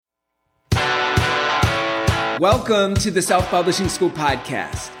Welcome to the Self-Publishing School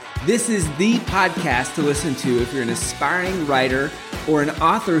podcast. This is the podcast to listen to if you're an aspiring writer or an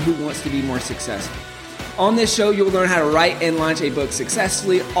author who wants to be more successful. On this show, you'll learn how to write and launch a book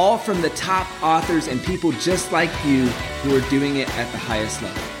successfully, all from the top authors and people just like you who are doing it at the highest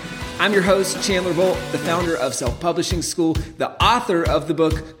level. I'm your host, Chandler Volt, the founder of Self-Publishing School, the author of the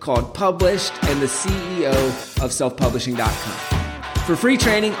book called Published, and the CEO of selfpublishing.com. For free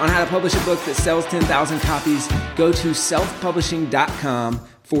training on how to publish a book that sells 10,000 copies, go to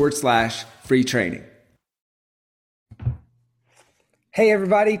selfpublishing.com/free training. Hey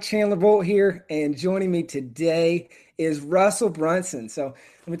everybody, Chandler Volt here, and joining me today is Russell Brunson. So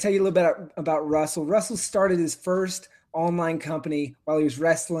let me tell you a little bit about Russell. Russell started his first online company while he was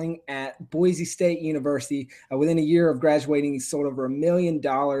wrestling at Boise State University. Within a year of graduating, he sold over $1 million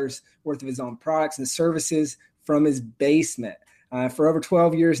worth of his own products and services from his basement. For over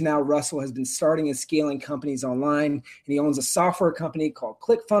 12 years now, Russell has been starting and scaling companies online, and he owns a software company called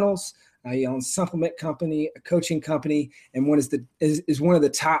ClickFunnels. He owns a supplement company, a coaching company, and is one of the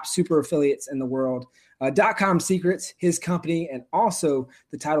top super affiliates in the world. .com Secrets, his company, and also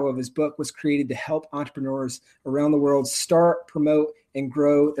the title of his book was created to help entrepreneurs around the world start, promote, and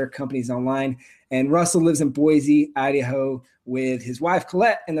grow their companies online. And Russell lives in Boise, Idaho, with his wife,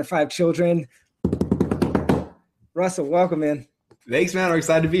 Colette, and their 5 children. Russell, welcome, man. Thanks, man. I'm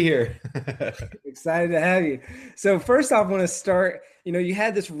excited to be here. Excited to have you. So first off, I want to start, you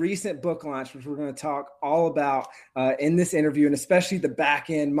had this recent book launch, which we're going to talk all about in this interview, and especially the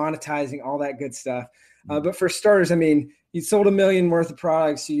back end, monetizing, all that good stuff. But for starters, you sold $1 million worth of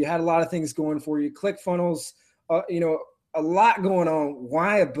products. So you had a lot of things going for you. ClickFunnels, a lot going on.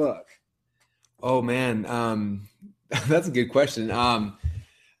 Why a book? Oh, man. That's a good question.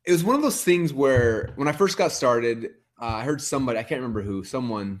 It was one of those things where when I first got started, I heard somebody, I can't remember who,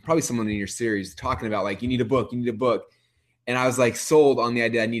 probably someone in your series talking about like, you need a book. And I was like sold on the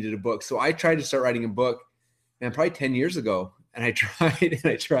idea I needed a book. So I tried to start writing a book, man, probably 10 years ago. And I tried.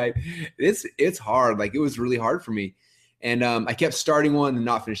 It's hard. Like it was really hard for me. And I kept starting one and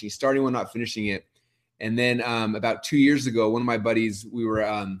not finishing it. And then about 2 years ago, one of my buddies,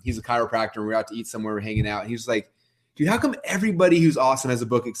 he's a chiropractor, and we were out to eat somewhere, we're hanging out. And he was like, dude, how come everybody who's awesome has a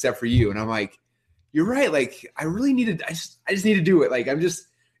book except for you? And I'm like, you're right. Like I really I just need to do it. Like it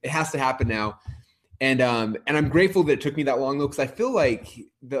has to happen now. And I'm grateful that it took me that long though. Cause I feel like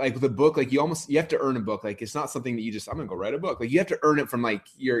the book, like you have to earn a book. Like it's not something that you just, I'm going to go write a book. Like you have to earn it from like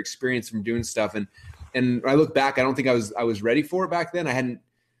your experience from doing stuff. And when I look back, I don't think I was ready for it back then. I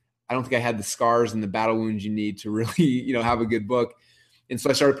don't think I had the scars and the battle wounds you need to really, have a good book. And so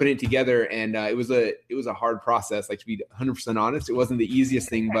I started putting it together, and it was a hard process. Like to be 100% honest, it wasn't the easiest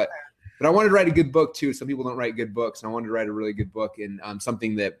thing, but I wanted to write a good book too. Some people don't write good books, and I wanted to write a really good book, and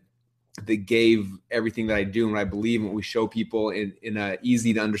something that gave everything that I do and what I believe and what we show people in a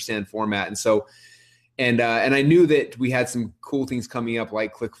easy to understand format. And so, and I knew that we had some cool things coming up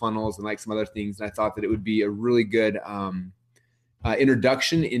like ClickFunnels and like some other things. And I thought that it would be a really good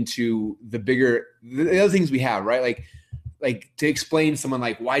introduction into the other things we have, right? Like to explain to someone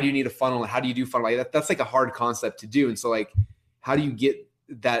like, why do you need a funnel and how do you do funnel? Like that's like a hard concept to do. And so like, how do you get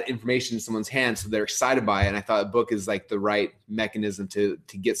that information in someone's hands so they're excited by it? And I thought a book is like the right mechanism to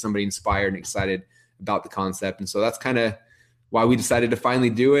get somebody inspired and excited about the concept. And so that's kind of why we decided to finally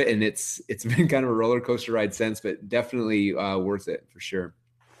do it. And it's been kind of a roller coaster ride since, but definitely worth it for sure.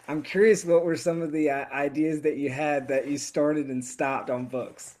 I'm curious, what were some of the ideas that you had that you started and stopped on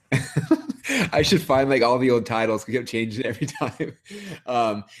books? I should find like all the old titles. We kept changing it every time.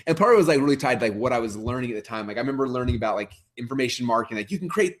 And part of it was like really tied to like what I was learning at the time. Like I remember learning about like information marketing, like you can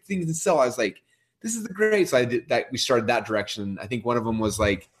create things and sell. I was like, this is the great. So I did that. We started that direction. I think one of them was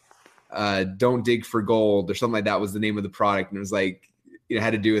like, don't dig for gold or something like that was the name of the product. And it was like,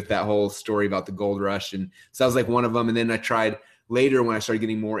 had to do with that whole story about the gold rush. And so that was like one of them. And then I tried later when I started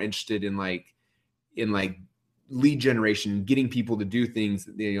getting more interested in lead generation, getting people to do things,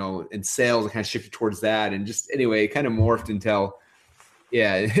 and sales, I kind of shifted towards that. And just anyway, it kind of morphed until,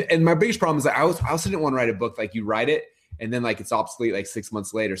 yeah. And my biggest problem is that I also didn't want to write a book. Like you write it and then like it's obsolete like 6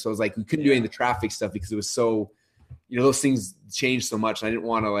 months later. So it was like, we couldn't do any of the traffic stuff because it was so, those things changed so much. And I didn't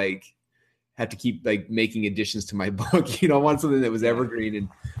want to like have to keep like making additions to my book. I wanted something that was evergreen. And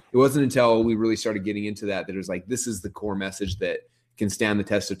it wasn't until we really started getting into that it was like, this is the core message that can stand the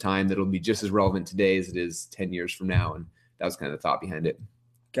test of time, that'll be just as relevant today as it is 10 years from now. And that was kind of the thought behind it.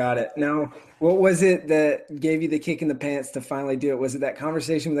 Got it. Now, what was it that gave you the kick in the pants to finally do it? Was it that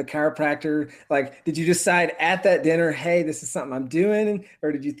conversation with the chiropractor? Like, did you decide at that dinner, hey, this is something I'm doing?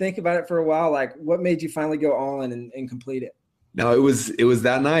 Or did you think about it for a while? Like, what made you finally go all in and complete it? No, it was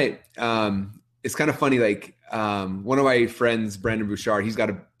that night. It's kind of funny. Like, one of my friends, Brandon Bouchard, he's got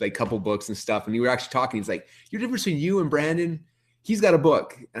a couple books and stuff. And we were actually talking. He's like, "You're different between you and Brandon. He's got a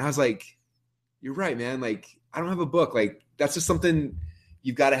book." And I was like, "You're right, man. Like, I don't have a book. Like, that's just something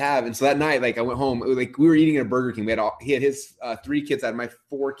you've got to have." And so that night, like, I went home. Like, we were eating at a Burger King. He had his 3 kids. I had my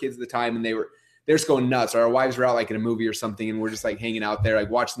 4 kids at the time, and they're just going nuts. Our wives were out like in a movie or something, and we're just like hanging out there, like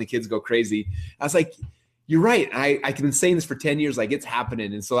watching the kids go crazy. I was like, "You're right. I've been saying this for 10 years. Like, it's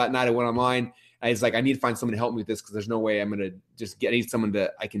happening." And so that night I went online. I was like, I need to find someone to help me with this, because there's no way I'm going to just I need someone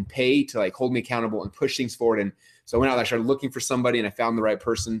I can pay to like hold me accountable and push things forward. And so I went out and I started looking for somebody, and I found the right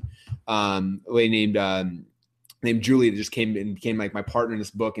person, a lady named Julie, that just came and became like my partner in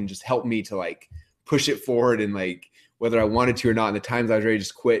this book and just helped me to like push it forward. And like, whether I wanted to or not, and the times I was ready to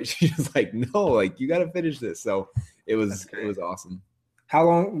just quit, she was like, "No, like, you got to finish this." So it was awesome. How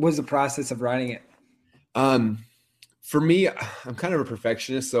long was the process of writing it? For me, I'm kind of a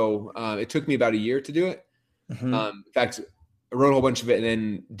perfectionist, so it took me about a year to do it. Mm-hmm. In fact, I wrote a whole bunch of it and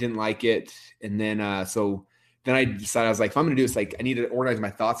then didn't like it. And then then I decided, I was like, if I'm going to do this, like, I need to organize my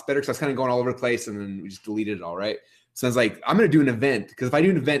thoughts better, because I was kind of going all over the place, and then we just deleted it all, right? So I was like, I'm going to do an event, because if I do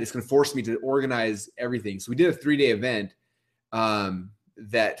an event, it's going to force me to organize everything. So we did a 3-day event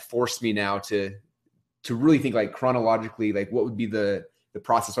that forced me now to really think like chronologically, like what would be the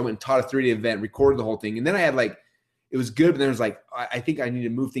process. So I went and taught a 3-day event, recorded the whole thing. And then I had like, it was good, but then it was like, I think I need to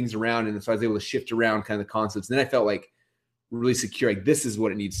move things around. And so I was able to shift around kind of the concepts. And then I felt like really secure, like this is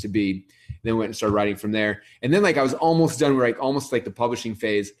what it needs to be. And then went and started writing from there. And then like I was almost done, like almost like the publishing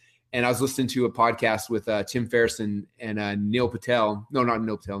phase. And I was listening to a podcast with Tim Ferriss and Neil Patel. No, not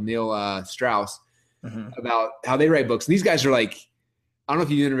Neil Patel, Neil Strauss, about how they write books. And these guys are like, I don't know if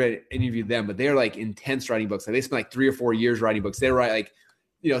you interviewed them, but they're like intense writing books. Like they spend like 3 or 4 years writing books. They write like,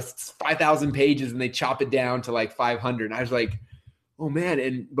 5,000 pages, and they chop it down to like 500. And I was like, oh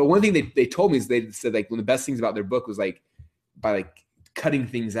man. But one thing they told me is they said like one of the best things about their book was like by like cutting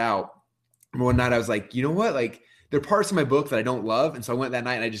things out. And one night I was like, you know what? Like there are parts of my book that I don't love. And so I went that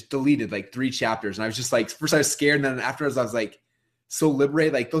night and I just deleted like 3 chapters. And I was just like, first I was scared. And then afterwards I was like so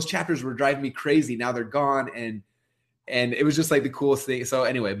liberated. Like those chapters were driving me crazy. Now they're gone. And it was just like the coolest thing. So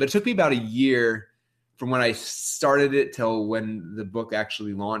anyway, but it took me about a year from when I started it till when the book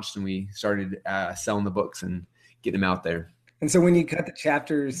actually launched and we started selling the books and getting them out there. And so when you cut the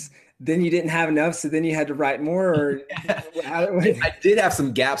chapters, then you didn't have enough, so then you had to write more? Or I did have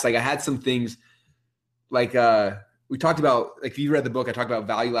some gaps. Like I had some things like we talked about, like if you read the book, I talked about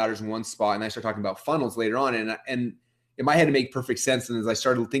value ladders in one spot, and I started talking about funnels later on. And in my head it made perfect sense. And as I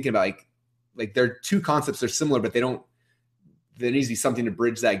started thinking about like there are 2 concepts, they're similar, but there needs to be something to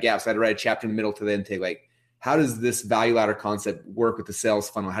bridge that gap. So I had to write a chapter in the middle to then take like, how does this value ladder concept work with the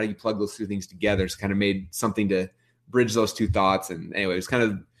sales funnel? How do you plug those 2 things together? It's kind of made something to bridge those 2 thoughts. And anyway, it's kind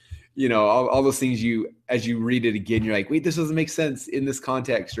of, all those things as you read it again, you're like, wait, this doesn't make sense in this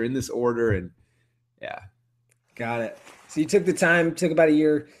context or in this order. And yeah. Got it. So you took the time, took about a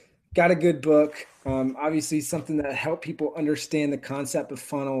year, got a good book. Obviously something that helped people understand the concept of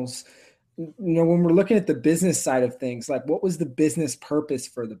funnels. When we're looking at the business side of things, like what was the business purpose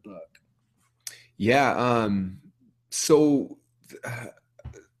for the book? Yeah. So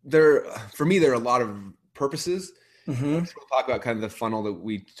for me, there are a lot of purposes. Mm-hmm. We'll talk about kind of the funnel that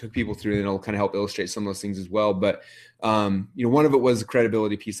we took people through, and it'll kind of help illustrate some of those things as well. But, one of it was the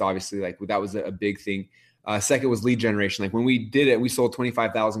credibility piece, obviously, like that was a big thing. Second was lead generation. Like when we did it, we sold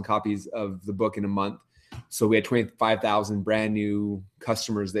 25,000 copies of the book in a month. So we had 25,000 brand new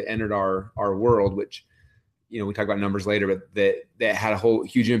customers that entered our world, which, we talk about numbers later, but that had a whole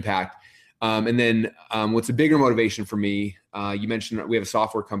huge impact. And then what's a bigger motivation for me, you mentioned we have a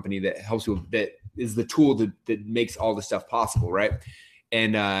software company that helps you, that is the tool that makes all this stuff possible, right?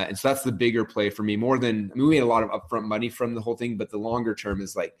 And so that's the bigger play for me, more than, we made a lot of upfront money from the whole thing, but the longer term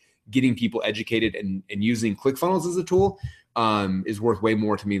is like getting people educated and using ClickFunnels as a tool is worth way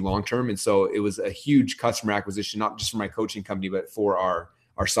more to me long term. And so it was a huge customer acquisition, not just for my coaching company, but for our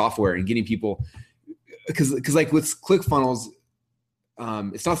software, and getting people, because like with ClickFunnels,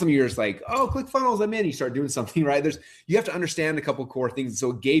 it's not something you're just like, oh, ClickFunnels, I'm in. You start doing something, right? You have to understand a couple of core things. So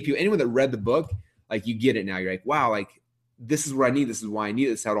it gave you, anyone that read the book, like you get it now. You're like, wow, like this is what I need. This is why I need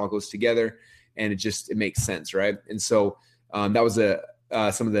it. This is how it all goes together. And it makes sense, right? And so that was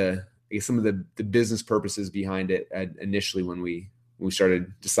some of the business purposes behind it initially when we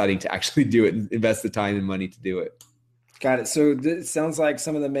started deciding to actually do it and invest the time and money to do it. Got it. So it sounds like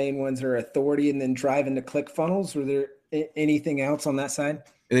some of the main ones are authority and then drive into ClickFunnels. Were there anything else on that side?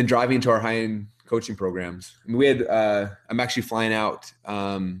 And then driving into our high-end coaching programs. I mean, we had, I'm actually flying out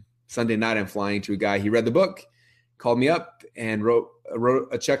Sunday night. I'm flying to a guy. He read the book, called me up and wrote wrote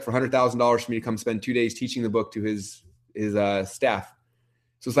a check for $100,000 for me to come spend 2 days teaching the book to his staff.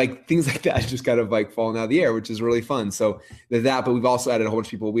 So it's like things like that just kind of like falling out of the air, which is really fun. So there's that, but we've also added a whole bunch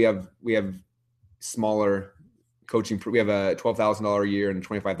of people. We have smaller coaching. We have a $12,000 a year and a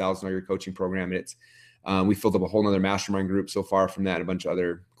 $25,000 a year coaching program. And it's, we filled up a whole nother mastermind group so far from that and a bunch of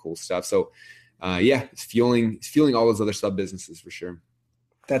other cool stuff. So it's fueling all those other sub businesses for sure.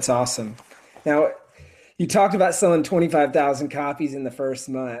 That's awesome. Now, you talked about selling 25,000 copies in the first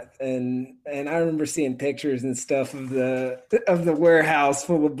month, and I remember seeing pictures and stuff of the warehouse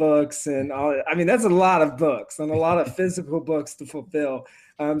full of books and all. I mean, that's a lot of books and a lot of physical books to fulfill.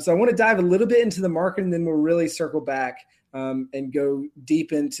 So I want to dive a little bit into the market, and then we'll really circle back and go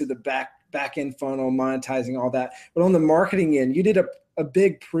deep into the back end funnel, monetizing all that. But on the marketing end, you did a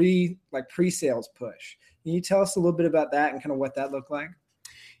big pre-sales push. Can you tell us a little bit about that and kind of what that looked like?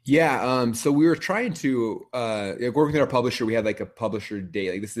 Yeah. So we were trying to working with our publisher. We had like a publisher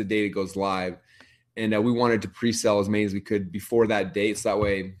date. Like this is the date it goes live. And we wanted to pre-sell as many as we could before that date. So that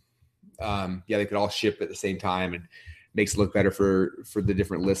way, they could all ship at the same time and makes it look better for the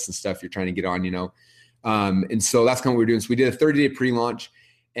different lists and stuff you're trying to get on, and so that's kind of what we're doing. So we did a 30-day pre-launch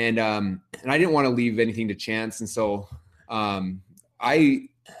and I didn't want to leave anything to chance. And so I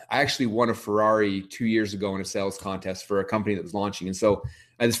actually won a Ferrari 2 years ago in a sales contest for a company that was launching. And so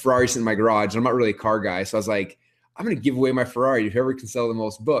I had this Ferrari sitting in my garage. I'm not really a car guy. So I was like, I'm going to give away my Ferrari to whoever can sell the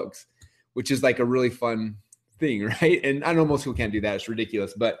most books, which is like a really fun thing, right? And I know most people can't do that. It's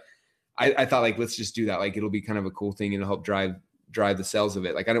ridiculous. But I thought like, let's just do that. Like it'll be kind of a cool thing and it'll help drive the sales of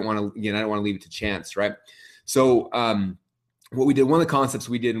it. Like I don't want to leave it to chance, right? So what we did, one of the concepts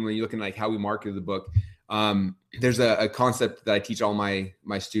we did, and when you're looking at like how we marketed the book, there's a concept that I teach all my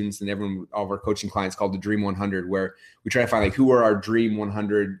students and everyone, all of our coaching clients, called the Dream 100, where we try to find like who are our Dream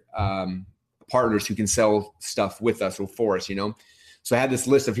 100 partners who can sell stuff with us or for us, So I had this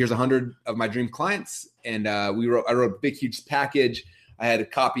list of here's 100 of my dream clients, and I wrote a big huge package. I had a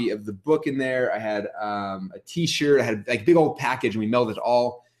copy of the book in there. I had a T-shirt. I had like big old package, and we mailed it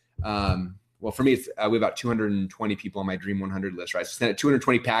all. Well, for me, it's we have about 220 people on my Dream 100 list, right? So I sent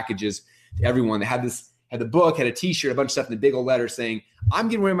 220 packages to everyone. They had the book, had a T-shirt, a bunch of stuff in the big old letter saying, I'm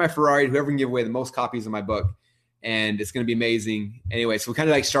giving away my Ferrari to whoever can give away the most copies of my book. And it's going to be amazing. Anyway, so we kind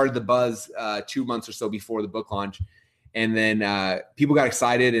of like started the buzz 2 months or so before the book launch. And then people got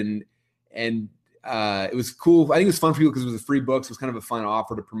excited and it was cool. I think it was fun for people because it was a free book. So it was kind of a fun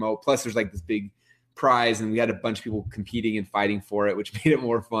offer to promote. Plus there's like this big prize and we had a bunch of people competing and fighting for it, which made it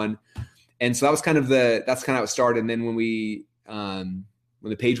more fun. And so that's kind of how it started. And then when when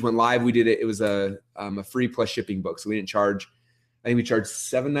the page went live, we did it. It was a free plus shipping book. So we didn't charge, I think we charged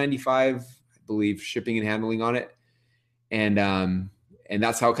 $7.95, I believe, shipping and handling on it. And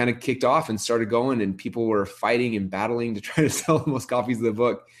that's how it kind of kicked off and started going. And people were fighting and battling to try to sell the most copies of the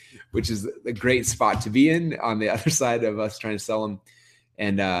book, which is a great spot to be in on the other side of us trying to sell them.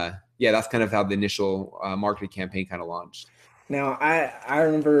 And that's kind of how the initial marketing campaign kind of launched. Now, I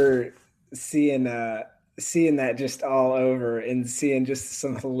remember seeing that just all over and seeing just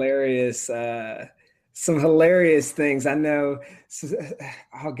some hilarious things. I know,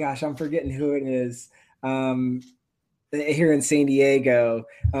 oh gosh, I'm forgetting who it is. Here in San Diego,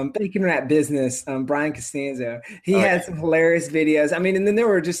 Bacon Wrap Business, Brian Costanzo, he had some hilarious videos. I mean, and then there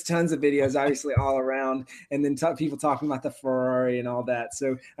were just tons of videos, obviously all around, and then people talking about the Ferrari and all that.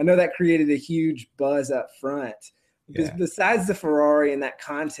 So I know that created a huge buzz up front. Yeah. Besides the Ferrari and that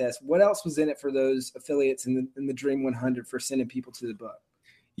contest, what else was in it for those affiliates in the Dream 100 for sending people to the book?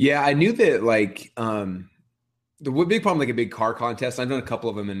 Yeah, I knew that like the big problem, like a big car contest, I've done a couple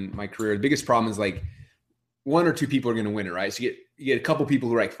of them in my career. The biggest problem is like one or two people are going to win it, right? So you get a couple people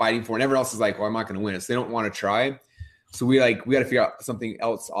who are like fighting for it, and everyone else is like, well, I'm not going to win it. So they don't want to try. So we got to figure out something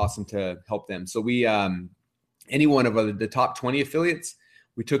else awesome to help them. So we, any one of the top 20 affiliates,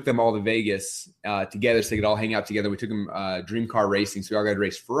 we took them all to Vegas together so they could all hang out together. We took them dream car racing. So we all got to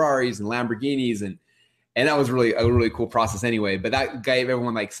race Ferraris and Lamborghinis. And that was really a really cool process anyway. But that gave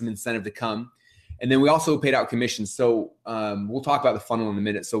everyone like some incentive to come. And then we also paid out commissions. So we'll talk about the funnel in a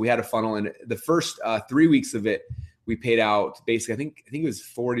minute. So we had a funnel, and the first 3 weeks of it, we paid out basically, I think it was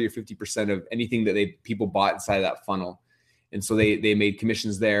 40 or 50% of anything that people bought inside of that funnel. And so they made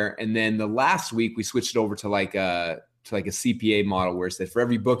commissions there. And then the last week we switched it over to like a CPA model where it said for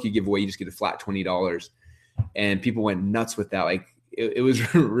every book you give away, you just get a flat $20. And people went nuts with that. Like it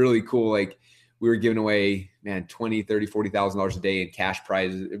was really cool. Like we were giving away, man, $20,000, $30,000, $40,000 a day in cash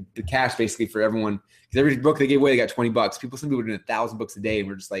prizes. The cash basically for everyone, because every book they gave away, they got $20. Some people were doing 1,000 books a day. And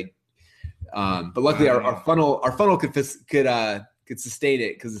we're just like, but luckily our funnel could sustain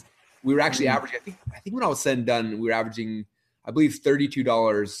it because we were actually averaging. I think when I was said and done, we were averaging I believe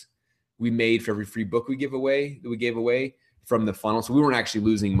 $32 we made for every free book we gave away from the funnel. So we weren't actually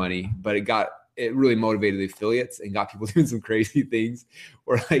losing money, but it really motivated the affiliates and got people doing some crazy things,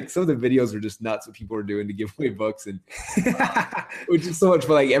 or like some of the videos were just nuts what people were doing to give away books, and which is so much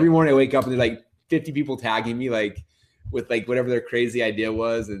fun. Like every morning I wake up and there's like 50 people tagging me like with like whatever their crazy idea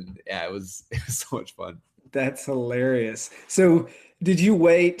was. And yeah, it was so much fun. That's hilarious. So did you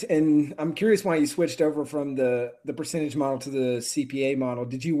wait? And I'm curious why you switched over from the percentage model to the CPA model.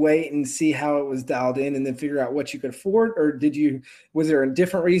 Did you wait and see how it was dialed in and then figure out what you could afford? Or was there a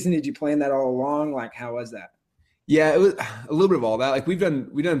different reason? Did you plan that all along? Like, how was that? Yeah, it was a little bit of all that. Like we've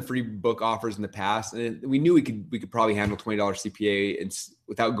done free book offers in the past, and we knew we could probably handle $20 CPA and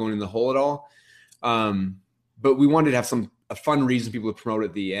without going in the hole at all. But we wanted to have a fun reason for people to promote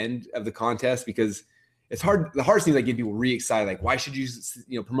at the end of the contest, because it's hard. The hardest thing is like get people really excited. Like, why should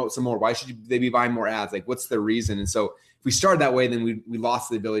you promote some more? Why should they be buying more ads? Like, what's the reason? And so if we started that way, then we lost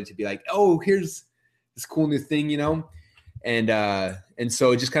the ability to be like, oh, here's this cool new thing, and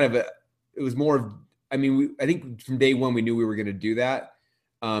so it just kind of it was more of, I think from day one we knew we were going to do that.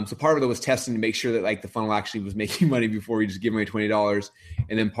 So part of it was testing to make sure that like the funnel actually was making money before we just give away $20,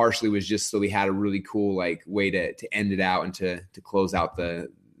 and then partially was just so we had a really cool like way to end it out and to close out that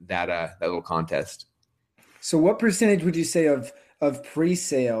little contest. So what percentage would you say of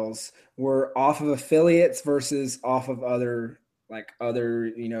pre-sales were off of affiliates versus off of other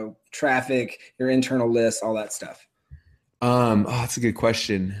traffic, your internal lists, all that stuff? That's a good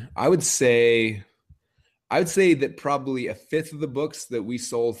question. I would say that probably a fifth of the books that we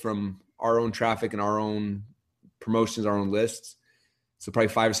sold from our own traffic and our own promotions, our own lists. So probably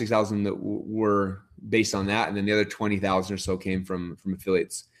 5,000 or 6,000 that were based on that. And then the other 20,000 or so came from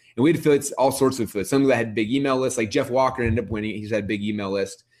affiliates. And we had affiliates, all sorts of affiliates. Some that had big email lists, like Jeff Walker ended up winning. He's had a big email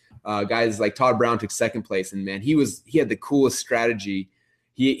list. Guys like Todd Brown took second place, and man, he had the coolest strategy.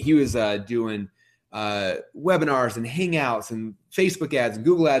 He was doing webinars and hangouts and Facebook ads and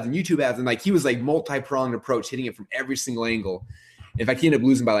Google ads and YouTube ads, and like he was like multi-pronged approach, hitting it from every single angle. In fact, he ended up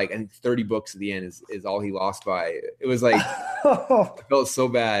losing by like I think 30 books at the end is all he lost by. It was like I felt so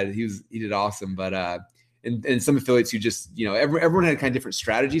bad. He did awesome, but and some affiliates who just everyone had a kind of different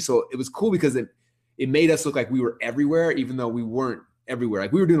strategy, so it was cool because it made us look like we were everywhere, even though we weren't everywhere.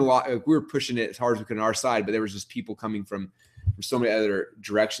 Like we were doing a lot, like we were pushing it as hard as we could on our side, but there was just people coming from so many other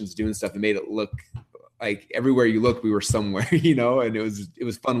directions doing stuff. It made it look like everywhere you looked, we were somewhere, and it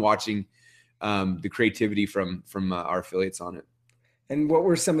was fun watching the creativity from our affiliates on it. And what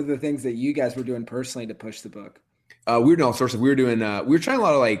were some of the things that you guys were doing personally to push the book? We were doing all sorts of, we were trying a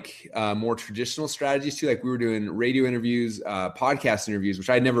lot of like more traditional strategies too. Like we were doing radio interviews, podcast interviews, which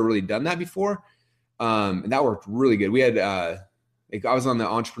I'd never really done that before. And that worked really good. We had, I was on the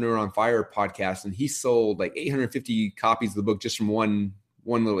Entrepreneur on Fire podcast, and he sold like 850 copies of the book just from one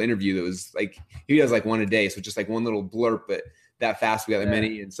little interview. That was like, he does like one a day. So just like one little blurb, but that fast we got that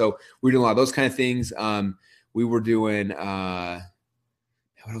many. And so we were doing a lot of those kind of things. We were doing, what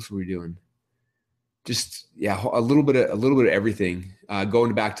else were we doing? Just, a little bit of everything.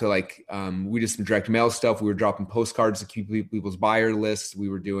 Going back to like, we did some direct mail stuff. We were dropping postcards to keep people's buyer lists. We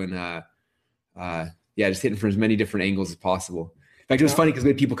were doing, just hitting from as many different angles as possible. In fact, it was funny because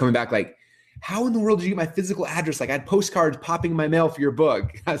we had people coming back like, how in the world did you get my physical address? Like I had postcards popping in my mail for your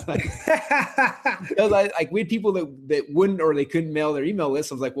book. I was like, we had people that wouldn't, or they couldn't mail their email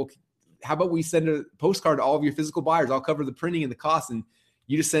list. I was like, well, how about we send a postcard to all of your physical buyers? I'll cover the printing and the cost, and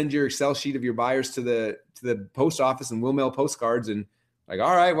you just send your Excel sheet of your buyers to the post office, and we'll mail postcards. And like,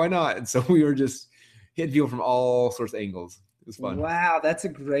 all right, why not? And so we were just hitting people from all sorts of angles. It was fun. Wow, that's a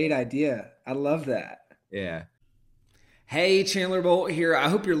great idea. I love that. Yeah. Hey, Chandler Bolt here. I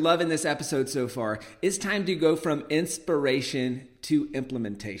hope you're loving this episode so far. It's time to go from inspiration to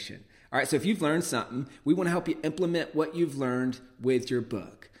implementation. All right, so if you've learned something, we want to help you implement what you've learned with your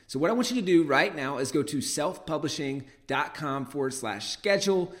book. So what I want you to do right now is go to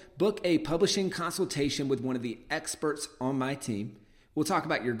selfpublishing.com/schedule, book a publishing consultation with one of the experts on my team. We'll talk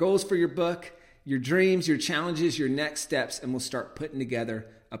about your goals for your book, your dreams, your challenges, your next steps, and we'll start putting together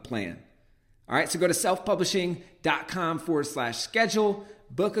a plan. All right, so go to selfpublishing.com/schedule,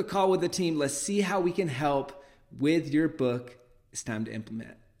 book a call with the team. Let's see how we can help with your book. It's time to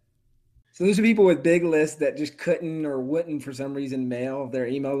implement. So those are people with big lists that just couldn't or wouldn't for some reason mail their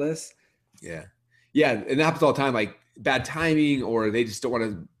email lists. Yeah. Yeah. And that happens all the time, like bad timing, or they just don't want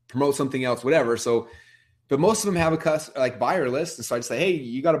to promote something else, whatever. So, but most of them have a buyer list. And so I just say, hey,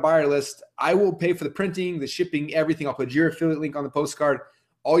 you got a buyer list. I will pay for the printing, the shipping, everything. I'll put your affiliate link on the postcard.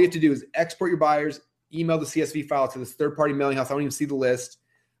 All you have to do is export your buyers, email the CSV file to this third-party mailing house. I don't even see the list.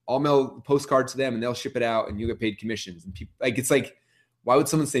 I'll mail postcards to them and they'll ship it out and you get paid commissions. And people like, it's like, why would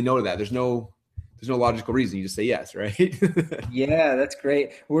someone say no to that? There's no logical reason. You just say yes, right? Yeah, that's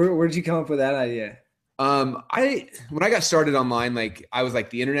great. Where did you come up with that idea? When I got started online, like I was like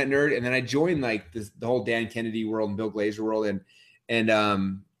the internet nerd, and then I joined like the whole Dan Kennedy world and Bill Glazer world,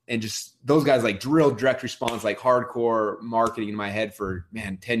 and just those guys like drilled direct response, like hardcore marketing in my head for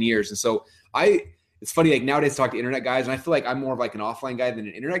 10 years. And so it's funny, like nowadays I talk to internet guys and I feel like I'm more of like an offline guy than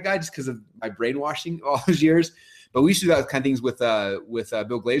an internet guy just because of my brainwashing all those years. But we used to do that kind of things with Bill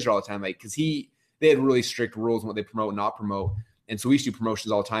Glazer all the time, like because they had really strict rules on what they promote and not promote. And so we used to do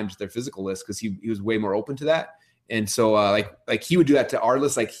promotions all the time, just their physical list, because he was way more open to that. And so like he would do that to our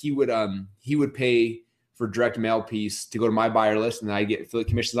list. Like he would pay for direct mail piece to go to my buyer list, and then I get affiliate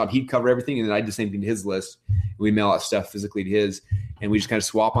commissions on. He'd cover everything, and then I'd do the same thing to his list. We mail out stuff physically to his, and we just kind of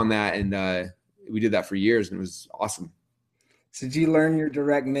swap on that. And we did that for years, and it was awesome. So did you learn your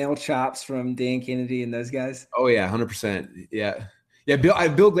direct mail chops from Dan Kennedy and those guys? Oh yeah, 100%. Yeah.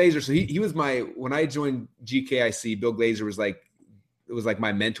 Bill Glazer. So he was when I joined GKIC, Bill Glazer was like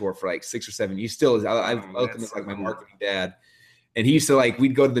my mentor for like 6 or 7 years. He still is. I look him as like my marketing dad. And he used to like,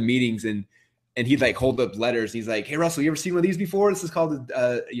 we'd go to the meetings and he'd like hold up letters. He's like, "Hey Russell, you ever seen one of these before? This is called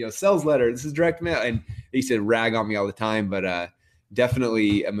sales letter. This is direct mail." And he used to rag on me all the time, but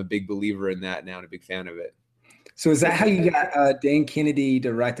definitely I'm a big believer in that now and a big fan of it. So is that how you got Dan Kennedy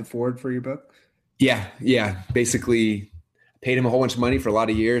to write the foreword for your book? Yeah. Basically paid him a whole bunch of money for a lot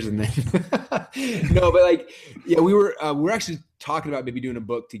of years. And then no, but like, yeah, we were actually talking about maybe doing a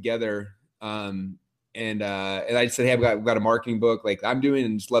book together. And I said, "Hey, I've got a marketing book like I'm doing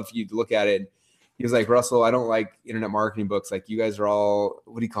and just love for you to look at it." He was like, "Russell, I don't like internet marketing books. Like you guys are all,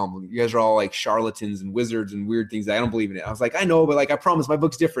 what do you call them? You guys are all like charlatans and wizards and weird things. I don't believe in it." I was like, "I know, but like, I promise my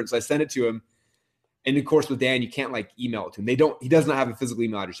book's different." So I sent it to him. And of course with Dan, you can't like email it to him. He does not have a physical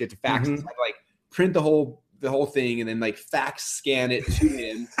email address. You have to fax it. So I like print the whole thing and then like fax scan it to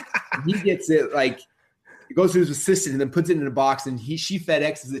him. He gets it, like it goes to his assistant and then puts it in a box, and she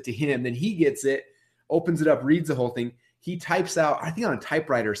FedExes it to him. Then he gets it, opens it up, reads the whole thing. He types out, I think on a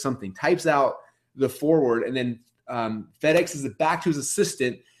typewriter or something, types out the forward, and then FedExes it back to his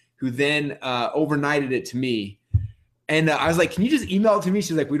assistant, who then overnighted it to me. And I was like, "Can you just email it to me?"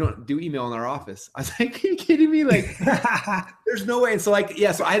 She's like, "We don't do email in our office." I was like, "Are you kidding me? Like, there's no way." And so like,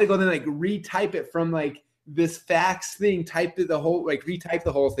 yeah, so I had to go then like retype it from like this fax thing, retype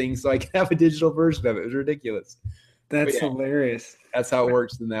the whole thing so I could have a digital version of it. It was ridiculous. That's hilarious. That's how it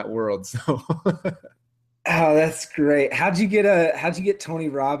works in that world. So oh, that's great. How'd you get Tony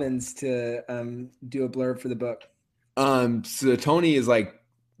Robbins to do a blurb for the book? So Tony is like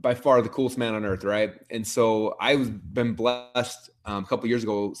by far the coolest man on earth, right? And so been blessed a couple of years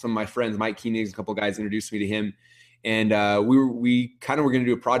ago. Some of my friends, Mike Koenig, a couple of guys introduced me to him. And we kind of were going to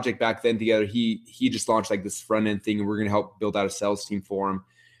do a project back then together. He just launched like this front end thing, and we're going to help build out a sales team for him.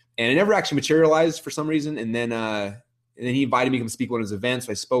 And it never actually materialized for some reason. And then he invited me to come speak at one of his events.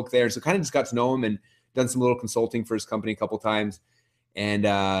 So I spoke there. So kind of just got to know him and done some little consulting for his company a couple of times. And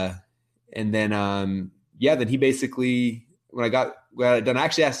then he basically, when I got it done, I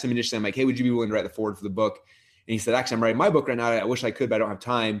actually asked him initially, I'm like, "Hey, would you be willing to write the foreword for the book?" And he said, "Actually, I'm writing my book right now. I wish I could, but I don't have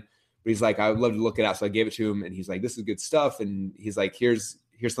time." But he's like, "I would love to look it out." So I gave it to him, and he's like, "This is good stuff." And he's like, here's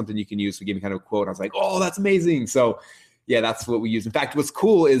something you can use. So he gave me kind of a quote. And I was like, "Oh, that's amazing." So yeah, that's what we use. In fact, what's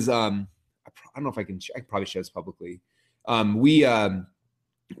cool is, I don't know if I can probably share this publicly. We're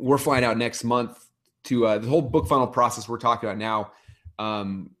flying out next month to the whole book funnel process we're talking about now.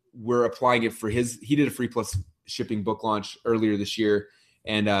 We're applying it for he did a free plus shipping book launch earlier this year.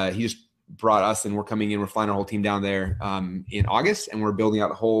 And he just brought us, and we're coming in, we're flying our whole team down there in August, and we're building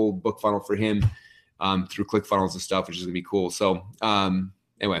out a whole book funnel for him through ClickFunnels and stuff, which is gonna be cool. So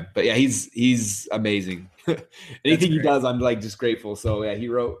anyway, but yeah, he's amazing. Anything he does, I'm like just grateful. So yeah, he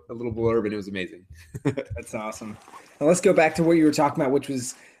wrote a little blurb and it was amazing. That's awesome. Now let's go back to what you were talking about, which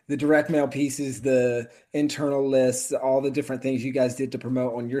was the direct mail pieces, the internal lists, all the different things you guys did to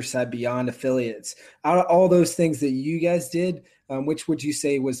promote on your side beyond affiliates. Out of all those things that you guys did, which would you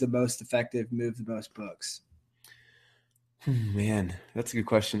say was the most effective, moved the most books? Man, that's a good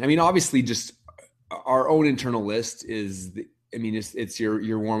question. I mean, obviously just our own internal list is, it's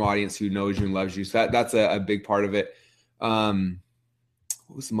your warm audience who knows you and loves you. So that's a big part of it. What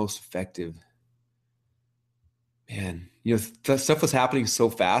was the most effective? Man, stuff was happening so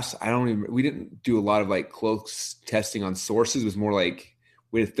fast. We didn't do a lot of like close testing on sources. It was more like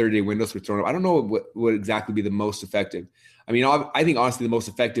we had a 30-day window, so we're throwing up. I don't know what would exactly be the most effective. I mean, I think honestly the most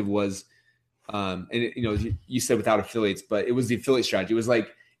effective was, you said without affiliates, but it was the affiliate strategy. It was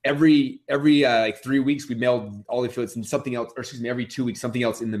like every like 3 weeks we mailed all the affiliates and something else, or excuse me, every 2 weeks something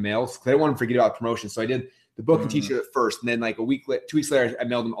else in the mail. So I didn't want to forget about promotion. So I did the book and t-shirt at first, and then like 2 weeks later, I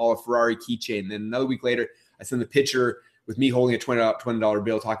mailed them all a Ferrari keychain. And then another week later, I sent the picture with me holding a $20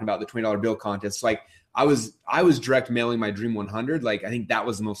 bill, talking about the $20 bill contest. So like I was direct mailing my Dream 100. Like I think that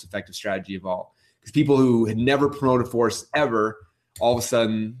was the most effective strategy of all, because people who had never promoted for us ever, all of a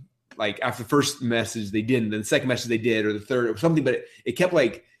sudden, like after the first message they didn't, then the second message they did, or the third or something. But it kept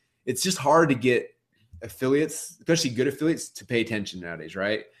like, it's just hard to get affiliates, especially good affiliates, to pay attention nowadays,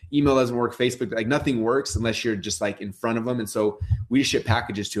 right? Email doesn't work, Facebook, like nothing works unless you're just like in front of them. And so we just ship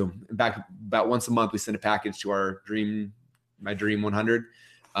packages to them. In fact, about once a month, we send a package to my Dream 100.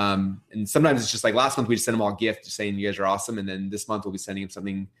 And sometimes it's just like last month, we just sent them all a gift just saying you guys are awesome. And then this month we'll be sending them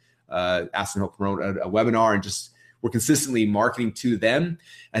something, asking them to promote a webinar, and just, we're consistently marketing to them.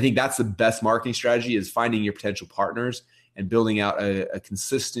 I think that's the best marketing strategy, is finding your potential partners and building out a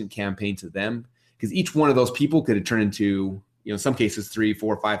consistent campaign to them. Because each one of those people could turn into, in some cases, 3,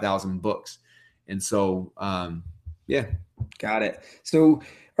 4, 5,000 books. And so, yeah. Got it. So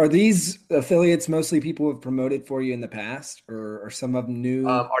are these affiliates mostly people who have promoted for you in the past, or are some of them new?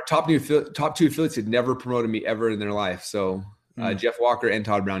 Our top two affiliates had never promoted me ever in their life. So Jeff Walker and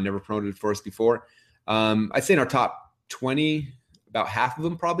Todd Brown never promoted for us before. I'd say in our top 20, about half of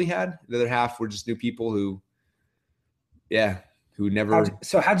them probably had. The other half were just new people who never.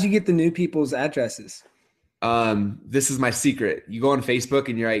 So how'd you get the new people's addresses? This is my secret. You go on Facebook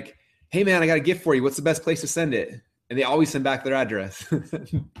and you're like, hey man, I got a gift for you. What's the best place to send it? And they always send back their address.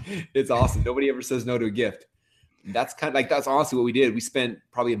 It's awesome. Nobody ever says no to a gift. And that's that's honestly what we did. We spent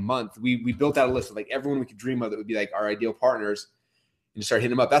probably a month. We built out a list of like everyone we could dream of that would be like our ideal partners, and just start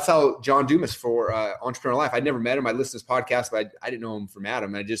hitting them up. That's how John Dumas for Entrepreneur Life. I'd never met him. I listened to his podcast, but I didn't know him from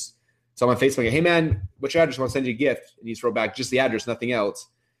Adam. I just saw him on Facebook. Like, hey man, what's your address? I want to send you a gift. And he just wrote back just the address, nothing else.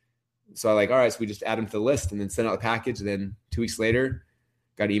 So I all right. So we just add him to the list and then send out the package. And then 2 weeks later,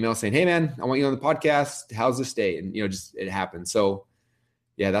 got an email saying, hey man, I want you on the podcast. How's this day? And just it happened. So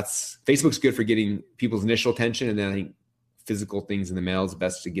yeah, Facebook's good for getting people's initial attention. And then I think physical things in the mail is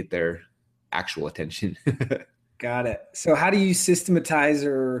best to get their actual attention. Got it. So how do you systematize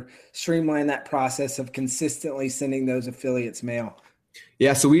or streamline that process of consistently sending those affiliates mail?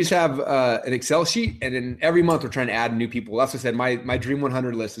 Yeah, so we just have an Excel sheet, and then every month we're trying to add new people. That's what I said. My Dream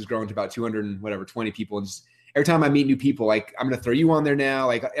 100 list has grown to about 220 people. And just every time I meet new people, like I'm going to throw you on there now.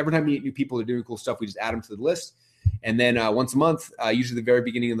 Like every time we meet new people that are doing cool stuff, we just add them to the list. And then once a month, usually the very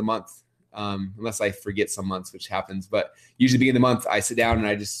beginning of the month, unless I forget some months, which happens, but usually beginning of the month, I sit down and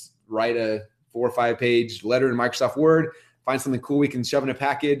I just write a 4 or 5 page letter in Microsoft Word, find something cool we can shove in a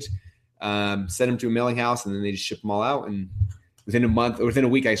package, send them to a mailing house, and then they just ship them all out. And within a month or within a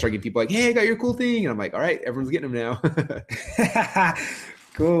week, I start getting people like, hey, I got your cool thing. And I'm like, all right, everyone's getting them now.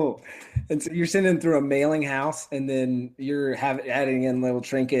 Cool. And so you're sending through a mailing house, and then you're adding in little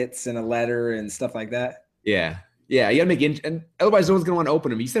trinkets and a letter and stuff like that. Yeah. Yeah. You got to make and otherwise no one's going to want to open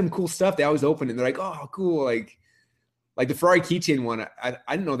them. You send them cool stuff, they always open it, and they're like, oh, cool. Like the Ferrari keychain one, I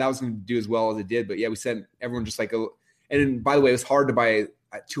didn't know that was going to do as well as it did, but yeah, we sent everyone just and then, by the way, it was hard to buy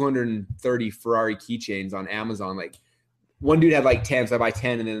 230 Ferrari keychains on Amazon. Like one dude had like 10, so I buy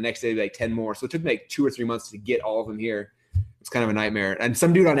 10, and then the next day like 10 more. So it took me like 2 or 3 months to get all of them here. It's kind of a nightmare. And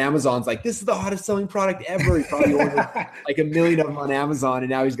some dude on Amazon's like, this is the hottest selling product ever. He probably ordered like 1 million of them on Amazon, and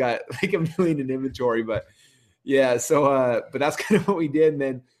now he's got like 1 million in inventory. But yeah, so but that's kind of what we did.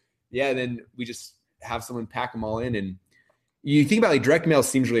 And then we just have someone pack them all in. And you think about like direct mail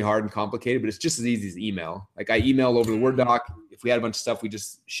seems really hard and complicated, but it's just as easy as email. Like I email over the Word doc. If we had a bunch of stuff, we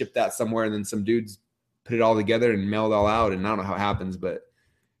just ship that somewhere, and then some dudes put it all together and mail it all out. And I don't know how it happens, but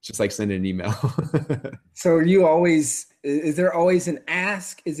it's just like sending an email. So is there always an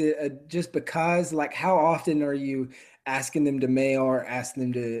ask? Is it just because, like, how often are you asking them to mail or asking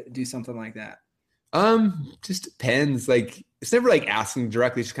them to do something like that? Just depends. Like it's never like asking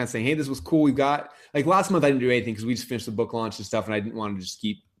directly. It's just kind of saying, hey, this was cool. We got like last month I didn't do anything because we just finished the book launch and stuff, and I didn't want to just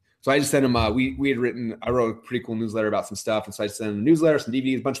keep. So I just sent them. I wrote a pretty cool newsletter about some stuff, and so I sent them a newsletter, some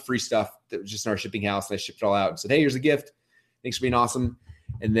DVDs, a bunch of free stuff that was just in our shipping house, and I shipped it all out and said, hey, here's a gift. Thanks for being awesome.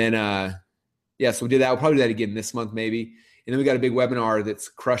 And then so we did that. We'll probably do that again this month maybe. And then we got a big webinar that's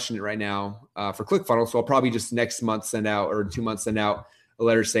crushing it right now for ClickFunnels. So I'll probably just next month send out, or in 2 months send out a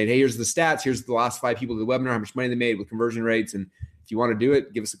letter saying, hey, here's the stats. Here's the last 5 people to the webinar, how much money they made with conversion rates. And if you want to do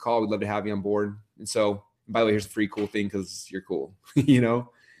it, give us a call. We'd love to have you on board. And so, by the way, here's a free cool thing because you're cool, And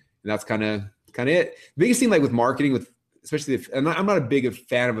that's kind of it. The biggest thing like with marketing, especially I'm not a big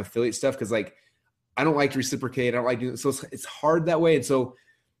fan of affiliate stuff because like I don't like to reciprocate. I don't like doing it. So it's hard that way. And so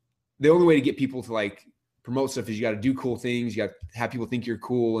the only way to get people to like promote stuff is you got to do cool things. You got to have people think you're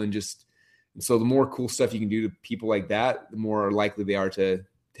cool, and so the more cool stuff you can do to people like that, the more likely they are to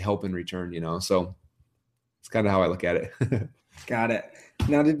help in return, So it's kind of how I look at it. Got it.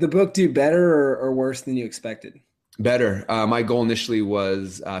 Now, did the book do better or worse than you expected? Better. My goal initially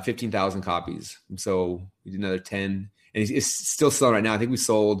was 15,000 copies. And so we did another 10, and it's still selling right now. I think we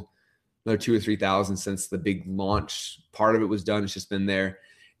sold another 2,000 or 3,000 since the big launch part of it was done. It's just been there.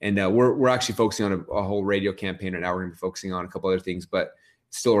 And we're actually focusing on a whole radio campaign right now. We're going to be focusing on a couple other things, but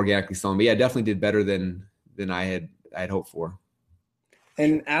still organically selling. But yeah, definitely did better than I had hoped for.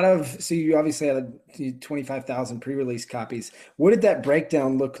 And so you obviously had 25,000 pre-release copies. What did that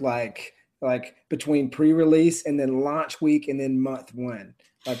breakdown look like between pre-release and then launch week and then month one?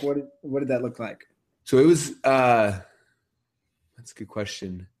 Like what did that look like? So it was, that's a good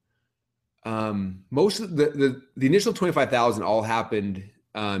question. Most of the initial 25,000 all happened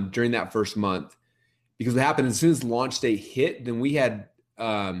during that first month, because what happened as soon as launch date hit, then we had,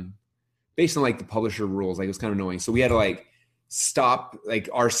 based on like the publisher rules, like it was kind of annoying. So we had to like stop like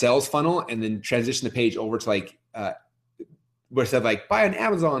our sales funnel and then transition the page over to like, where it said like buy on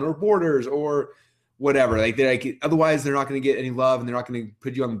Amazon or Borders or whatever. Otherwise they're not going to get any love and they're not going to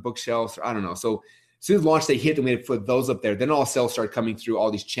put you on the bookshelves. Or I don't know. So as soon as launch day hit, then we had to flip those up there. Then all sales started coming through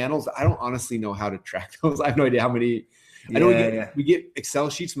all these channels. I don't honestly know how to track those. I have no idea how many. I know we get Excel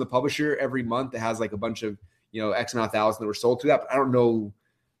sheets from the publisher every month that has like a bunch of, X amount of thousand that were sold through that. But I don't know.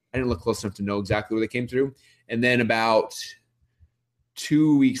 I didn't look close enough to know exactly where they came through. And then about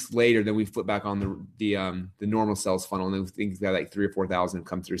 2 weeks later, then we flip back on the normal sales funnel, and then we think we got like 3,000 or 4,000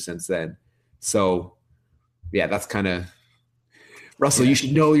 come through since then. So yeah, that's kind of Russell. You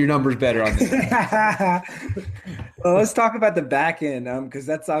should know your numbers better on this. Well, let's talk about the back end, because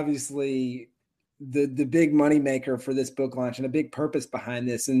that's obviously the big money maker for this book launch and a big purpose behind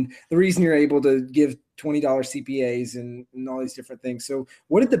this, and the reason you're able to give $20 CPAs and all these different things. So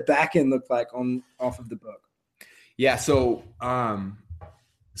what did the back end look like off of the book? Yeah. So I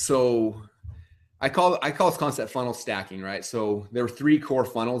call this concept funnel stacking, right? So there were 3 core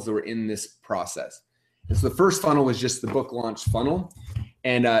funnels that were in this process. And so the first funnel was just the book launch funnel.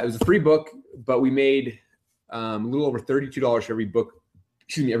 And it was a free book, but we made a little over $32 for every book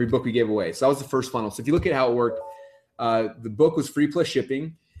we gave away. So that was the first funnel. So if you look at how it worked, the book was free plus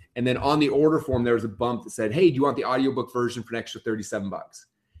shipping. And then on the order form, there was a bump that said, hey, do you want the audiobook version for an extra $37?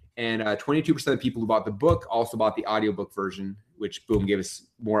 And 22% of people who bought the book also bought the audiobook version, which boom, gave us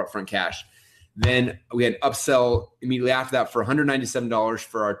more upfront cash. Then we had upsell immediately after that for $197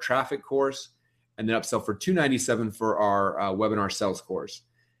 for our traffic course, and then upsell for $297 for our webinar sales course.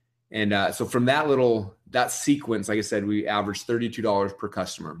 And so from that sequence, like I said, we averaged $32 per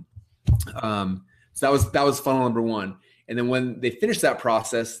customer. So that was funnel number 1. And then when they finished that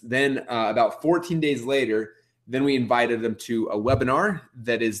process, then about 14 days later, then we invited them to a webinar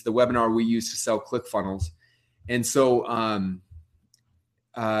that is the webinar we use to sell ClickFunnels. And so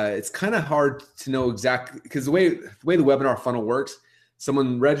it's kind of hard to know exactly, because the way the webinar funnel works,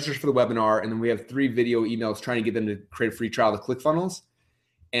 someone registers for the webinar, and then we have 3 video emails trying to get them to create a free trial of ClickFunnels.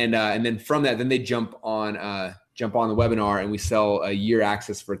 And then from that, then they jump on the webinar, and we sell a year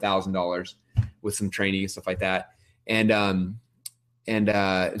access for $1,000 with some training and stuff like that. And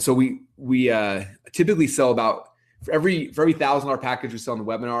so we typically sell about, for every $1,000 package we sell in the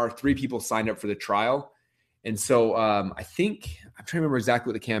webinar, 3 people signed up for the trial. And so I think, I'm trying to remember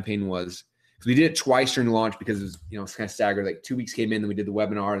exactly what the campaign was, because we did it twice during the launch, because it was, it's kind of staggered. Like 2 weeks came in, then we did the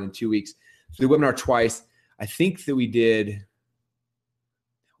webinar, and then 2 weeks. So the webinar twice. I think that we did,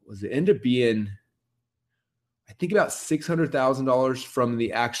 it ended up being, I think about $600,000 from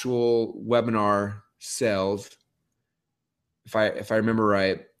the actual webinar sales, if I remember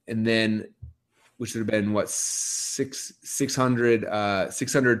right. And then, which would have been what,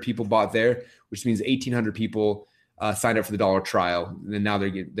 600 people bought there, which means 1,800 people signed up for the $1 trial. And then now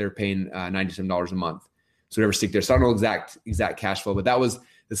they're paying $97 a month. So whatever stick there. So I don't know exact cash flow, but that was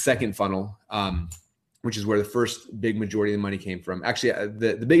the second funnel, which is where the first big majority of the money came from. Actually,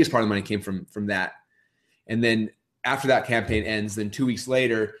 the biggest part of the money came from that. And then after that campaign ends, then 2 weeks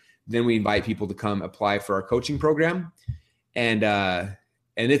later, then we invite people to come apply for our coaching program. And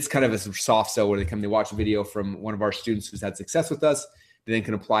it's kind of a soft sell where they watch a video from one of our students who's had success with us. They then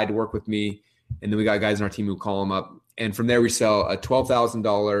can apply to work with me. And then we got guys in our team who call them up. And from there, we sell a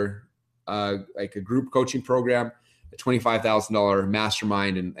 $12,000, like a group coaching program, a $25,000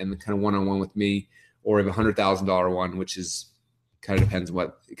 mastermind, and kind of one-on-one with me, or we have a $100,000 one, which is kind of depends on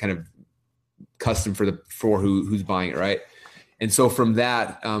what kind of custom for who's buying it. Right. And so from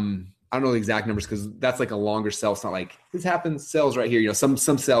that, I don't know the exact numbers, because that's like a longer sell. It's not like this happens sales right here. Some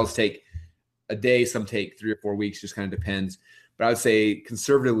sales take a day. Some take 3 or 4 weeks, just kind of depends. But I would say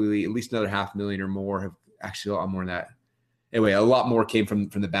conservatively, at least another 500,000 or more have actually a lot more than that. Anyway, a lot more came from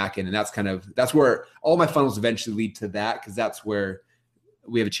the back end. And that's where all my funnels eventually lead to that, because that's where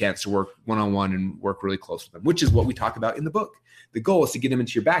we have a chance to work one-on-one and work really close with them, which is what we talk about in the book. The goal is to get them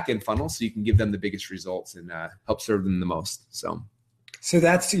into your back end funnel so you can give them the biggest results and help serve them the most. So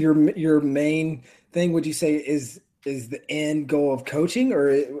that's your main thing. Would you say is the end goal of coaching,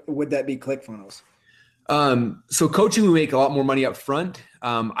 or would that be ClickFunnels? So coaching, we make a lot more money up front.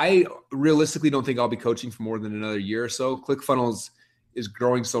 I realistically don't think I'll be coaching for more than another year or so. ClickFunnels is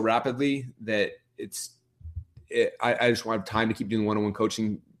growing so rapidly that I just want time to keep doing one-on-one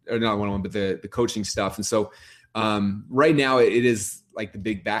coaching, or not one-on-one, but the coaching stuff. And so right now it is like the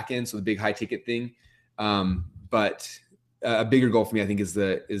big back end, so the big high ticket thing. But a bigger goal for me, I think, is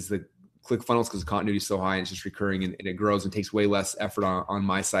the ClickFunnels, because the continuity is so high and it's just recurring, and it grows and takes way less effort on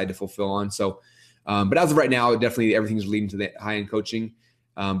my side to fulfill on. So, but as of right now, definitely everything's leading to the high end coaching.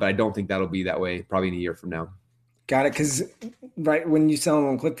 But I don't think that'll be that way probably in a year from now. Got it. Because right when you sell them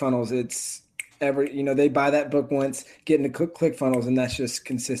on ClickFunnels, it's they buy that book once, get into ClickFunnels, and that's just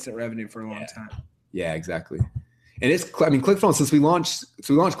consistent revenue for a long time. Yeah, exactly. And ClickFunnels, since we launched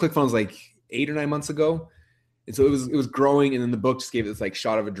ClickFunnels like 8 or 9 months ago. And so it was growing, and then the book just gave it this like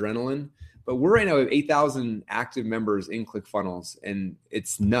shot of adrenaline. But we're right now, we have 8,000 active members in ClickFunnels, and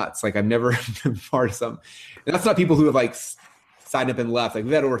it's nuts. Like, I've never been part of something. And that's not people who have like signed up and left. Like,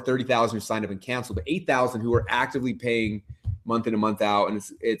 we've had over 30,000 who signed up and canceled, but 8,000 who are actively paying month in and month out. And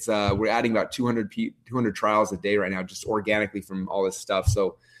it's we're adding about 200 trials a day right now, just organically from all this stuff.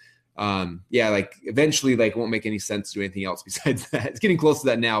 So like eventually, like, it won't make any sense to do anything else besides that. It's getting close to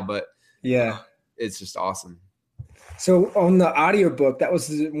that now, but it's just awesome. So on the audiobook, that was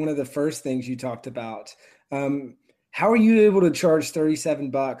one of the first things you talked about. How are you able to charge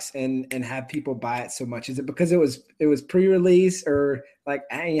 $37 and have people buy it so much? Is it because it was pre-release, or like,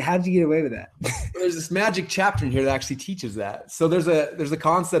 how did you get away with that? There's this magic chapter in here that actually teaches that. So there's a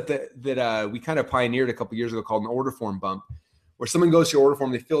concept that we kind of pioneered a couple years ago called an order form bump, where someone goes to your order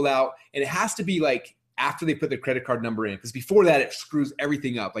form, they fill it out, and it has to be like after they put their credit card number in, because before that it screws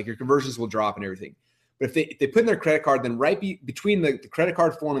everything up. Like, your conversions will drop and everything. But if they put in their credit card, then between the credit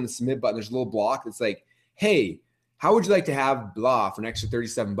card form and the submit button, there's a little block that's like, hey, how would you like to have blah for an extra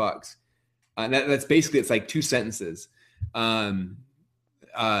 $37? And that's basically, it's like 2 sentences.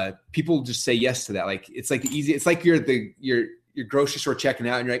 People just say yes to that. Like, it's like the easy. It's like you're your grocery store checking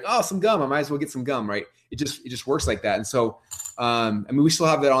out, and you're like, oh, some gum. I might as well get some gum, right? It just works like that. And so, we still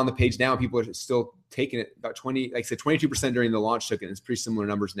have that on the page now. People are still taking it. About 22% during the launch took it. And it's pretty similar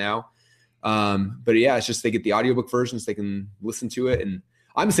numbers now. But yeah, it's just they get the audiobook version so they can listen to it. And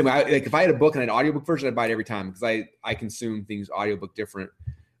I'm the same way. Like, if I had a book and an audiobook version, I'd buy it every time, because I consume things audiobook different,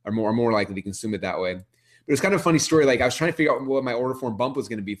 or more likely to consume it that way. But it's kind of a funny story. Like, I was trying to figure out what my order form bump was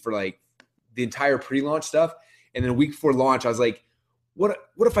going to be for like the entire pre-launch stuff. And then a week before launch, I was like, what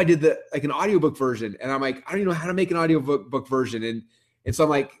if I did an audiobook version? And I'm like, I don't even know how to make an audiobook version. And so I'm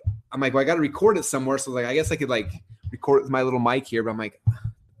like, well, I got to record it somewhere. So like, I guess I could like record it with my little mic here, but I'm like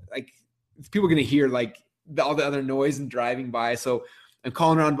people are going to hear like all the other noise and driving by. So I'm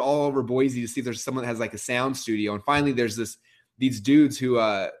calling around all over Boise to see if there's someone that has like a sound studio. And finally there's these dudes who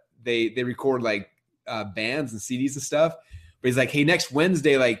they record like bands and CDs and stuff. But he's like, hey, next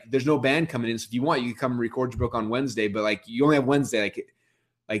Wednesday, like, there's no band coming in. So if you want, you can come and record your book on Wednesday. But like, you only have Wednesday.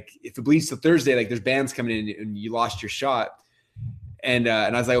 Like if it bleeds to Thursday, like, there's bands coming in and you lost your shot. And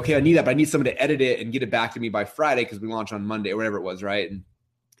I was like, okay, I need that, but I need someone to edit it and get it back to me by Friday, because we launch on Monday or whatever it was, right? And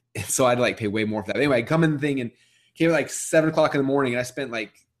so I'd like pay way more for that. But anyway, I come in the thing and came at like 7:00 in the morning, and I spent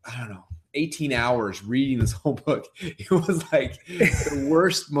like, I don't know, 18 hours reading this whole book. It was like the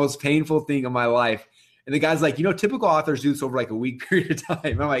worst, most painful thing of my life. And the guy's like, typical authors do this over like a week period of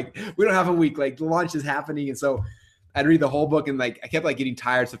time. I'm like, we don't have a week. Like, the launch is happening. And so I'd read the whole book, and like, I kept like getting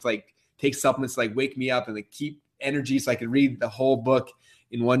tired. So it's like, take supplements to like wake me up and like keep energy so I could read the whole book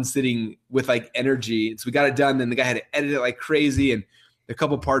in one sitting with like energy. So we got it done. Then the guy had to edit it like crazy. And a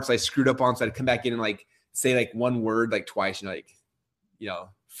couple parts I screwed up on. So I'd come back in and like say like one word like twice,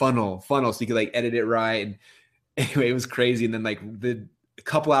 funnel. So you could like edit it right. And anyway, it was crazy. And then like a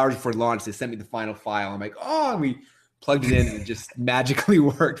couple hours before launch, they sent me the final file. I'm like, oh, and we plugged it in, and it just magically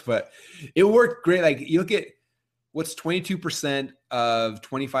worked. But it worked great. Like, you look at what's 22% of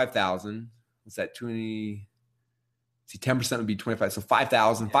 25,000. What's that? 10% would be 25. So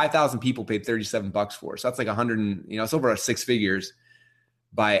 5,000 people paid $37 for it. So that's like 100, it's over 6 figures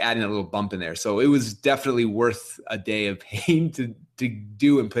by adding a little bump in there. So it was definitely worth a day of pain to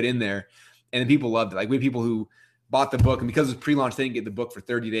do and put in there. And then people loved it. Like, we had people who bought the book, and because it was pre-launch, they didn't get the book for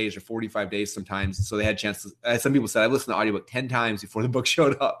 30 days or 45 days sometimes. So they had a chance to, some people said, I listened to the audiobook 10 times before the book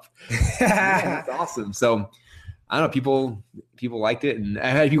showed up. Yeah, that's awesome. So I don't know, people liked it. And I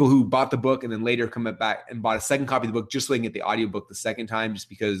had people who bought the book and then later come back and bought a second copy of the book just so they can get the audiobook the second time, just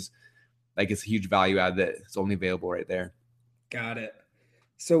because like it's a huge value add that it's only available right there. Got it.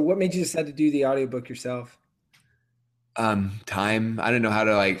 So what made you decide to do the audiobook yourself? Time. I don't know how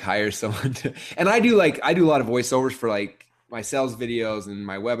to like hire someone to, and I do a lot of voiceovers for like my sales videos and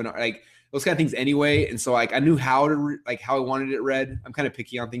my webinar, like those kind of things anyway. And so like I knew how to how I wanted it read. I'm kind of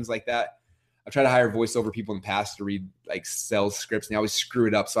picky on things like that. I've tried to hire voiceover people in the past to read like sales scripts, and they always screw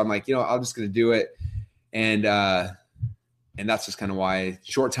it up. So I'm like, I'm just going to do it. And that's just kind of why,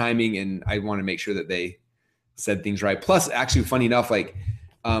 short timing. And I want to make sure that they said things right. Plus, actually, funny enough, like,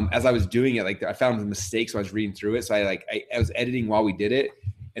 as I was doing it, like I found the mistakes when I was reading through it. So I was editing while we did it.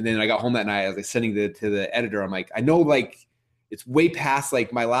 And then I got home that night, I was like sending to the editor. I'm like, I know like it's way past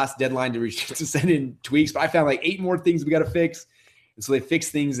like my last deadline to send in tweaks, but I found like 8 more things we got to fix. And so they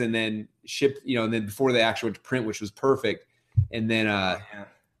fixed things and then shipped, and then before they actually went to print, which was perfect. And then the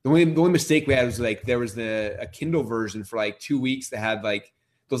only mistake we had was like there was a Kindle version for like 2 weeks that had like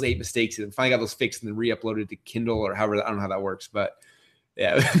those 8 mistakes, and finally got those fixed and then re-uploaded to Kindle or however. I don't know how that works, but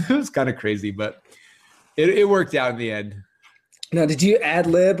yeah, it was kind of crazy, but it worked out in the end. Now, did you ad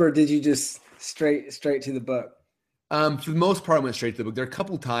lib or did you just straight to the book? For the most part, I went straight to the book. There are a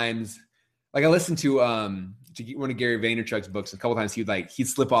couple times, like I listened to one of Gary Vaynerchuk's books. A couple times he'd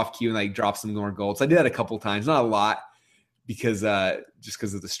slip off cue and like drop some more gold. So I did that a couple times, not a lot, because just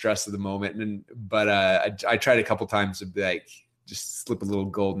because of the stress of the moment. But I tried a couple times to be like just slip a little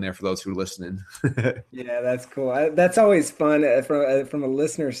gold in there for those who are listening. Yeah, that's cool. That's always fun from a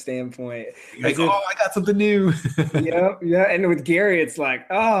listener standpoint. Like, I got something new. Yeah. And with Gary, it's like,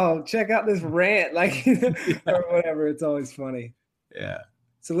 oh, check out this rant, like or whatever. It's always funny. Yeah.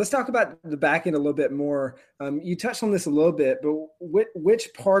 So let's talk about the back end a little bit more. You touched on this a little bit, but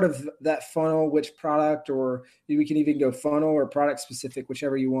which part of that funnel, which product, or we can even go funnel or product specific,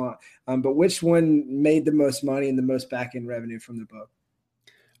 whichever you want. But which one made the most money and the most back end revenue from the book?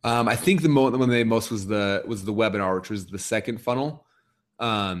 I think the one that made most was the webinar, which was the second funnel.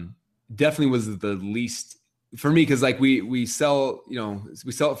 Definitely was the least for me, because like we sell,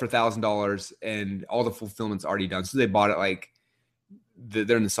 we sell it for $1,000 and all the fulfillment's already done. So they bought it like.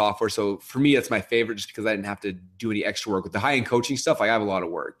 They're in the software. So for me, that's my favorite just because I didn't have to do any extra work with the high-end coaching stuff. I have a lot of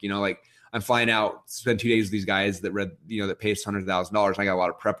work, like I'm flying out, spend 2 days with these guys that that pay us $100,000. I got a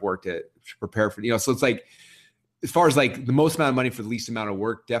lot of prep work to prepare for, so it's like, as far as like the most amount of money for the least amount of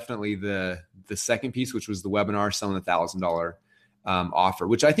work, definitely the second piece, which was the webinar, selling $1,000 offer,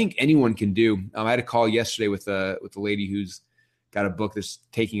 which I think anyone can do. I had a call yesterday with a lady who's got a book that's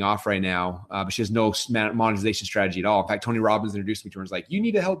taking off right now, but she has no monetization strategy at all. In fact, Tony Robbins introduced me to her and was like, you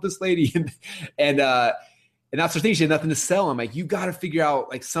need to help this lady. and that's the thing. She had nothing to sell. I'm like, you got to figure out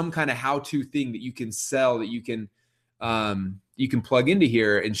like some kind of how-to thing that you can sell, that you can plug into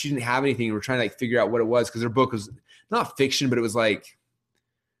here. And she didn't have anything. And we're trying to like figure out what it was, because her book was not fiction, but it was like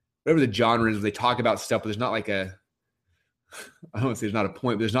whatever the genre is. They talk about stuff, but there's not like I don't want to say there's not a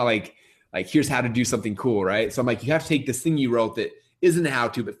point, but there's not like here's how to do something cool, right? So I'm like, you have to take this thing you wrote that isn't how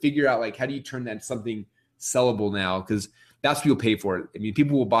to, but figure out like, how do you turn that into something sellable now? Because that's what people pay for it. I mean,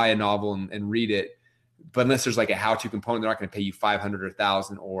 people will buy a novel and read it, but unless there's like a how-to component, they're not going to pay you $500 or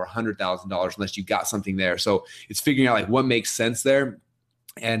 $1,000 or $100,000 unless you got something there. So it's figuring out like what makes sense there.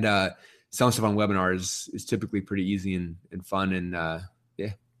 And selling stuff on webinars is typically pretty easy and fun. And yeah.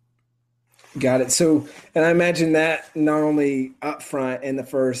 Got it. So, and I imagine that not only upfront in the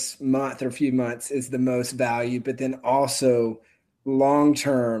first month or few months is the most value, but then also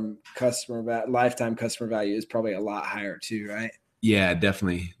long-term lifetime customer value is probably a lot higher too, right? Yeah,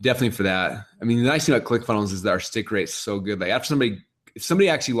 definitely for that. I mean, the nice thing about ClickFunnels is that our stick rate's so good. Like if somebody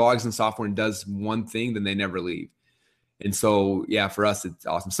actually logs in software and does one thing, then they never leave. And so, yeah, for us, it's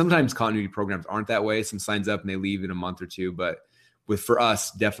awesome. Sometimes continuity programs aren't that way. Some signs up and they leave in a month or two, but for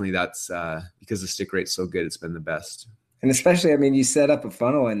us, definitely that's because the stick rate's so good. It's been the best. And especially, I mean, you set up a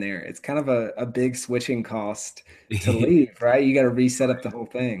funnel in there. It's kind of a big switching cost to leave, right? You got to reset up the whole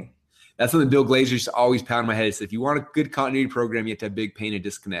thing. That's something Bill Glazer used to always pound in my head. He said, if you want a good continuity program, you have to have big pain and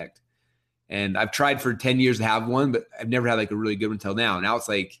disconnect. And I've tried for 10 years to have one, but I've never had like a really good one until now. Now it's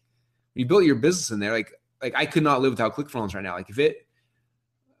like, when you built your business in there, like I could not live without ClickFunnels right now. Like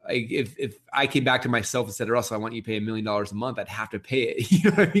if I came back to myself and said, Russell, I want you to pay $1 million a month, I'd have to pay it.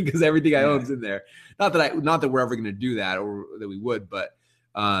 You know what I mean? Because everything I own is in there. Not that we're ever going to do that or that we would, but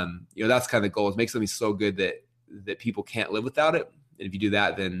that's kind of the goal, is make something so good that people can't live without it. And if you do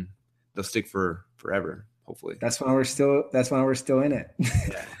that, then they'll stick for forever, hopefully. That's why we're still in it.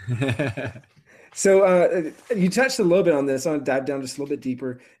 Yeah. So you touched a little bit on this. I want to dive down just a little bit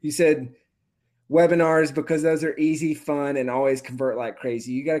deeper. You said webinars because those are easy, fun, and always convert like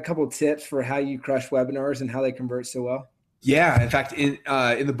crazy. You got a couple of tips for how you crush webinars and how they convert so well? Yeah. In fact, in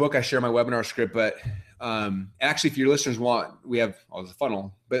the book, I share my webinar script, but actually, if your listeners want, we have the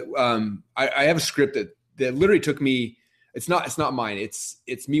funnel, but I have a script that literally took me. It's not mine.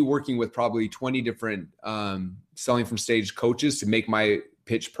 It's me working with probably 20 different selling from stage coaches to make my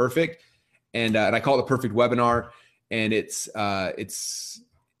pitch perfect, and I call it the perfect webinar. And it's a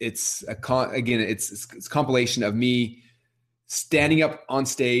compilation of me standing up on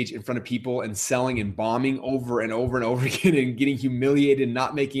stage in front of people and selling and bombing over and over and over again and getting humiliated and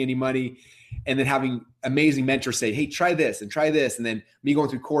not making any money. And then having amazing mentors say, hey, try this. And then me going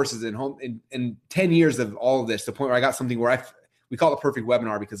through courses and 10 years of all of this, to the point where I got something where we call it a perfect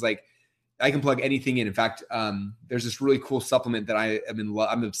webinar, because like I can plug anything in. In fact, there's this really cool supplement that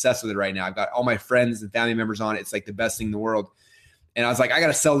I'm obsessed with it right now. I've got all my friends and family members on it. It's like the best thing in the world. And I was like, I got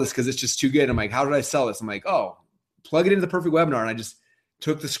to sell this because it's just too good. I'm like, how did I sell this? I'm like, oh, plug it into the perfect webinar. And I just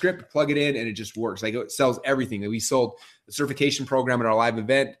took the script, plug it in, and it just works. Like it sells everything. We sold the certification program at our live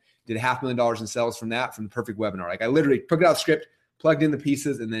event, did $500,000 in sales from the perfect webinar. Like I literally took out the script, plugged in the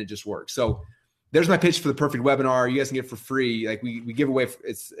pieces, and then it just works. So there's my pitch for the perfect webinar. You guys can get it for free. Like we give away,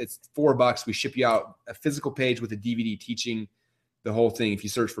 it's $4. We ship you out a physical page with a DVD teaching the whole thing. If you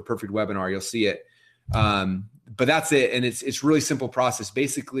search for perfect webinar, you'll see it. But that's it. And it's really simple process.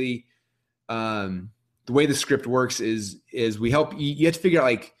 Basically, the way the script works is we help you have to figure out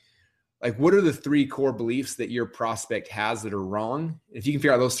like what are the 3 core beliefs that your prospect has that are wrong. If you can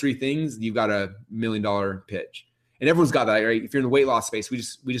figure out those 3 things, you've got $1 million pitch. And everyone's got that, right? If you're in the weight loss space, we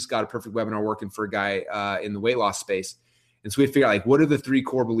just got a perfect webinar working for a guy in the weight loss space. And so we figure out like, what are the 3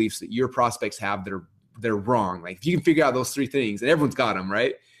 core beliefs that your prospects have that they're wrong? Like if you can figure out those 3 things, and everyone's got them,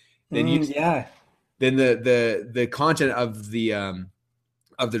 right? Then then the content of the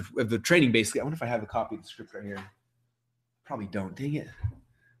training, basically, I wonder if I have a copy of the script right here. Probably don't. Dang it.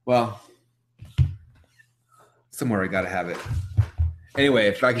 Well, somewhere I got to have it. Anyway,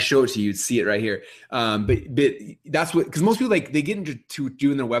 if I could show it to you, you'd see it right here. But that's what, because most people they get into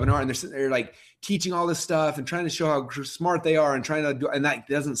doing their webinar and they're like teaching all this stuff and trying to show how smart they are and trying to do, and that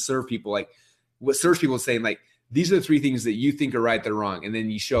doesn't serve people. Like what serves people is saying like, these are the 3 things that you think are right, that are wrong. And then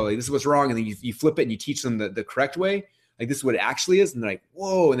you show like, this is what's wrong. And then you flip it and you teach them the correct way. Like this is what it actually is. And they're like,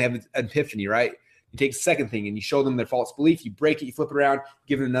 whoa. And they have an epiphany, right? You take the second thing and you show them their false belief. You break it, you flip it around,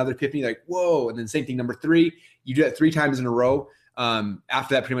 give them another epiphany. Like, whoa. And then same thing, number 3, you do that 3 times in a row.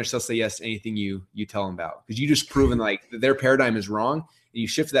 After that, pretty much they'll say yes to anything you tell them about, because you just proven like their paradigm is wrong, and you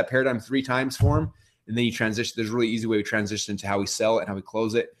shift that paradigm 3 times for them. And then you transition. There's a really easy way to transition into how we sell it and how we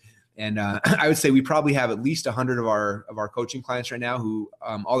close it. And I would say we probably have at least 100 of our coaching clients right now who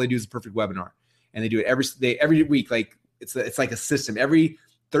all they do is a perfect webinar, and they do it every week. Like it's like a system. Every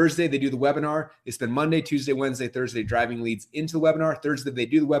Thursday they do the webinar. They spend Monday, Tuesday, Wednesday, Thursday driving leads into the webinar. Thursday they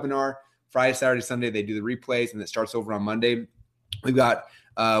do the webinar. Friday, Saturday, Sunday they do the replays, and it starts over on Monday. We've got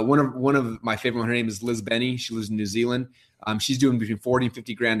one of my favorite. Her name is Liz Benny. She lives in New Zealand. She's doing between 40 and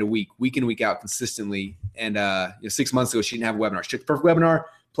 50 grand a week in, week out, consistently. And 6 months ago, she didn't have a webinar. She took the perfect webinar,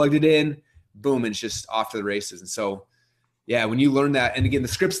 plugged it in, boom, and it's just off to the races. And so, yeah, when you learn that, and again, the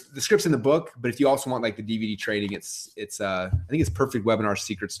script's in the book, but if you also want like the DVD training, it's I think it's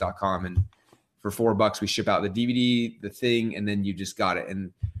perfectwebinarsecrets.com. And for $4, we ship out the DVD, the thing, and then you just got it.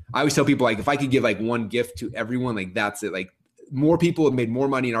 And I always tell people, like, if I could give like one gift to everyone, like that's it. Like more people have made more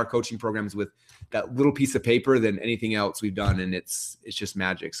money in our coaching programs with that little piece of paper than anything else we've done. And it's just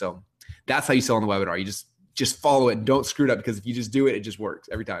magic. So that's how you sell on the webinar. You just follow it and don't screw it up, because if you just do it, it just works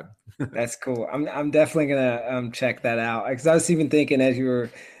every time. That's cool. I'm definitely gonna check that out, because I was even thinking as you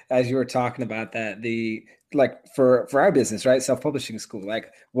were talking about that, the like for our business, right? Self-publishing school.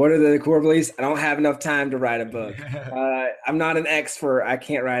 Like, what are the core beliefs? I don't have enough time to write a book. I'm not an expert. I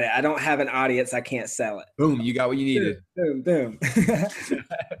can't write it. I don't have an audience. I can't sell it. Boom. You got what you needed. Boom.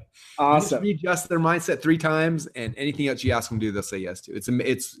 Awesome. You just readjust their mindset 3 times, and anything else you ask them to do, they'll say yes to.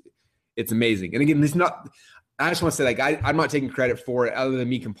 It's amazing. And again, I just want to say, like, I'm not taking credit for it other than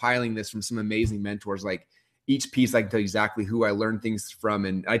me compiling this from some amazing mentors. Like each piece, I can tell you exactly who I learned things from.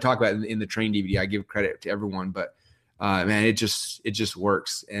 And I talk about it in the train DVD. I give credit to everyone, but man, it just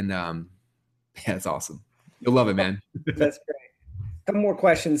works. And yeah, it's awesome. You'll love it, man. That's great. A couple more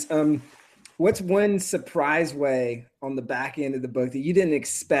questions. What's one surprise way on the back end of the book that you didn't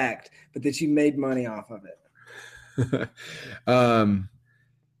expect, but that you made money off of it?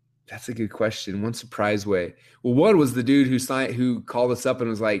 That's a good question. One surprise way. Well, one was the dude who called us up and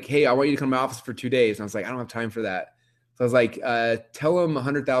was like, "Hey, I want you to come to my office for 2 days." And I was like, "I don't have time for that." So I was like, "Tell him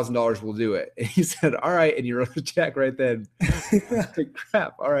 $100,000 will do it." And he said, "All right." And he wrote a check right then. Like,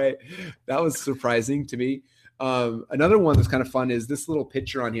 crap. All right. That was surprising to me. Another one that's kind of fun is this little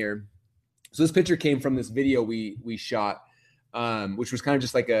picture on here. So this picture came from this video we shot, which was kind of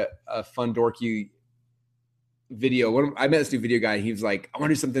just like a fun, dorky video. I met this new video guy. And he was like, "I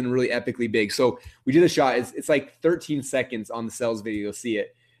want to do something really epically big." So we did a shot. It's like 13 seconds on the sales video. You'll see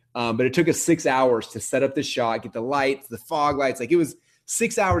it. But it took us 6 hours to set up the shot, get the lights, the fog lights. Like, it was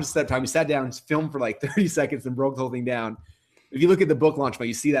 6 hours of setup time. We sat down and filmed for like 30 seconds and broke the whole thing down. If you look at the book launch,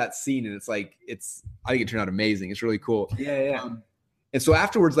 you see that scene, and I think it turned out amazing. It's really cool. Yeah. And so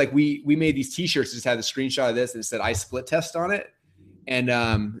afterwards, like we made these t-shirts that just had the screenshot of this and it said "I split test" on it. And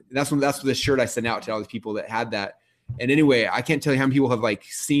that's the shirt I sent out to all these people that had that. And anyway, I can't tell you how many people have like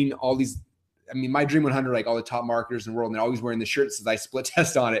seen all these. I mean, my Dream 100, like all the top marketers in the world, and they're always wearing the shirt that says "I split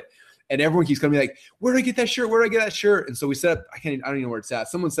test" on it. And everyone keeps coming like, "Where do I get that shirt? Where do I get that shirt?" And so we set up, I don't even know where it's at.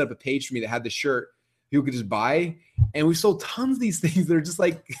 Someone set up a page for me that had the shirt people could just buy. And we sold tons of these things that are just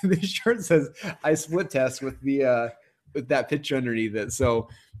like, the shirt says "I split test" with the, with that picture underneath it. So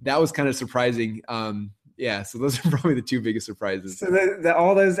that was kind of surprising. Yeah. So those are probably the two biggest surprises. So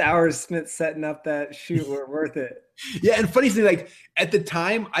all those hours spent setting up that shoot were worth it. Yeah. And funny thing, like at the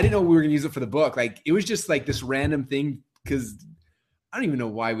time, I didn't know we were going to use it for the book. Like, it was just like this random thing, because I don't even know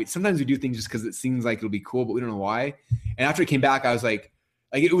why sometimes we do things just because it seems like it'll be cool, but we don't know why. And after it came back, I was like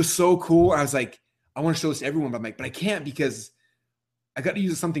it was so cool. I was like, I want to show this to everyone, but I'm like, but I can't, because I got to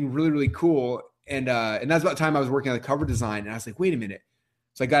use something really, really cool. And that's about the time I was working on the cover design. And I was like, wait a minute.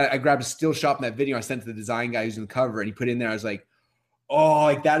 So I grabbed a still shot in that video. I sent it to the design guy who's in the cover, and he put in there. I was like, oh,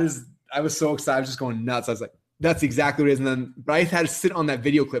 like I was so excited. I was just going nuts. I was like, that's exactly what it is. And then, but I had to sit on that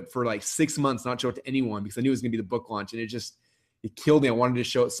video clip for like 6 months, not show it to anyone, because I knew it was going to be the book launch. And it killed me. I wanted to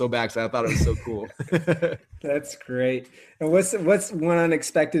show it so bad because I thought it was so cool. That's great. And what's one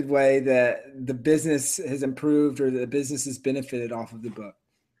unexpected way that the business has improved or the business has benefited off of the book?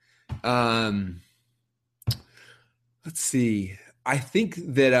 Let's see. I think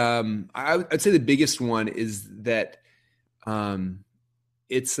that I'd say the biggest one is that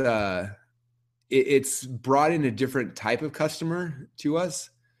it's brought in a different type of customer to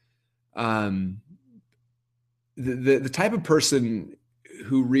us. The type of person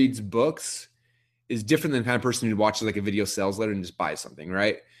who reads books is different than the kind of person who watches like a video sales letter and just buys something,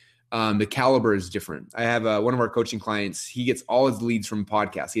 right? The caliber is different. I have one of our coaching clients. He gets all his leads from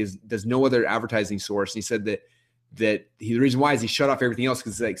podcasts. There's no other advertising source. And he said that the reason why is he shut off everything else,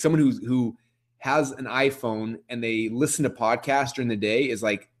 because like someone who has an iPhone and they listen to podcasts during the day is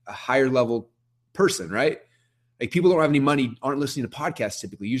like a higher level person, right? Like, people don't have any money aren't listening to podcasts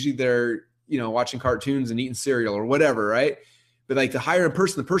typically. Usually they're watching cartoons and eating cereal or whatever, right? But like the higher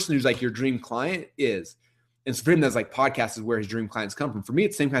person, the person who's like your dream client is. And so for him, that's like podcast is where his dream clients come from. For me,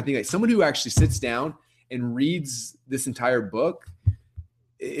 it's the same kind of thing. Like someone who actually sits down and reads this entire book,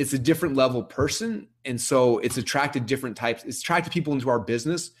 it's a different level person. And so it's attracted different types. It's attracted people into our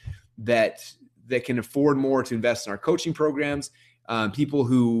business that can afford more to invest in our coaching programs. People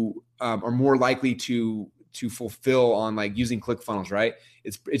who are more likely to fulfill on like using ClickFunnels, right?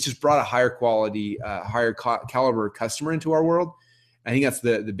 It's just brought a higher quality, higher caliber customer into our world. I think that's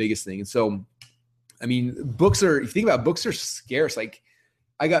the biggest thing. And so, I mean, if you think about it, books are scarce. Like,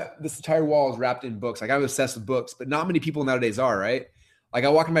 I got this entire wall is wrapped in books. Like, I'm obsessed with books, but not many people nowadays are, right? Like, I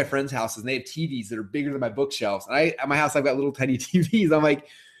walk in my friends' houses and they have TVs that are bigger than my bookshelves. And at my house, I've got little tiny TVs. I'm like,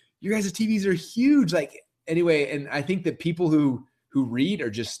 you guys' TVs are huge. Like, anyway, and I think that people who read are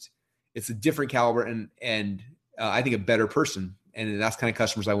just, it's a different caliber and I think a better person. And that's the kind of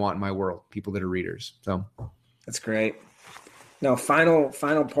customers I want in my world, people that are readers. So that's great. Now, final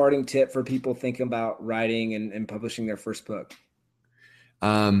parting tip for people thinking about writing and publishing their first book.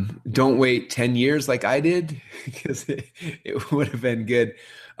 Don't wait 10 years like I did, because it would have been good.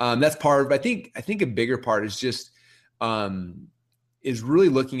 That's part of, I think a bigger part is just, is really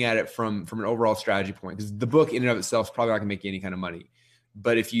looking at it from an overall strategy point, because the book in and of itself is probably not gonna make you any kind of money.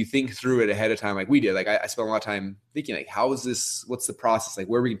 But if you think through it ahead of time, like we did, like I spent a lot of time thinking, like, what's the process? Like,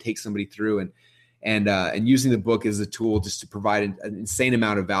 where we can take somebody through and using the book as a tool just to provide an insane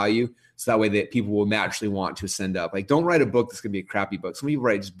amount of value. So that way that people will naturally want to send up. Like, don't write a book that's going to be a crappy book. Some people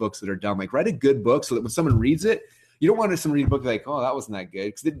write just books that are dumb. Like, write a good book so that when someone reads it, you don't want someone to read a book like, oh, that wasn't that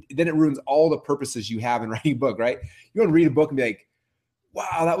good. Because then it ruins all the purposes you have in writing a book, right? You want to read a book and be like,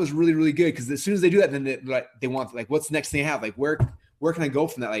 wow, that was really, really good. Because as soon as they do that, then they want, like, what's the next thing I have? Like, where can I go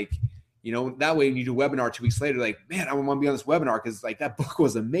from that? Like, That way when you do a webinar 2 weeks later, like, man, I want to be on this webinar because like that book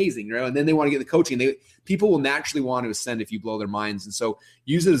was amazing, right? And then they want to get the coaching. People will naturally want to ascend if you blow their minds. And so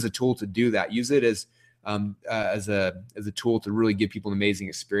use it as a tool to do that. Use it as a tool to really give people an amazing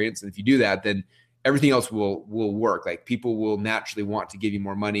experience. And if you do that, then everything else will work. Like people will naturally want to give you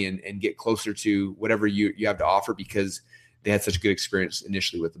more money and get closer to whatever you have to offer because they had such a good experience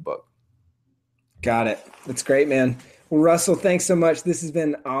initially with the book. Got it. That's great, man. Well, Russell, thanks so much. This has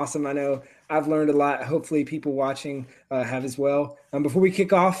been awesome. I know I've learned a lot. Hopefully people watching have as well. Before we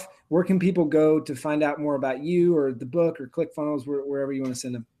kick off, where can people go to find out more about you or the book or ClickFunnels, wherever you want to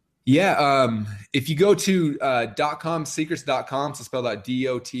send them? Yeah. If you go to .comsecrets.com, so spelled out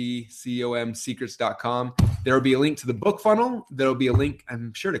DOTCOM secrets.com, there will be a link to the book funnel. There'll be a link,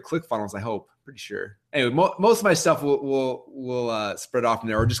 I'm sure, to ClickFunnels, I hope. Pretty sure. Anyway, most of my stuff will spread off from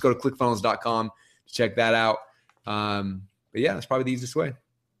there, or just go to clickfunnels.com to check that out. But yeah, that's probably the easiest way.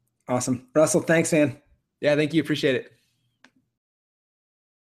 Awesome. Russell, thanks, man. Yeah, thank you. Appreciate it.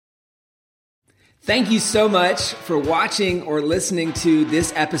 Thank you so much for watching or listening to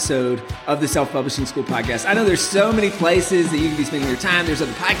this episode of the Self-Publishing School podcast. I know there's so many places that you can be spending your time. There's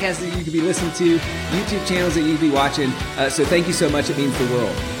other podcasts that you could be listening to, YouTube channels that you could be watching. So thank you so much. It means the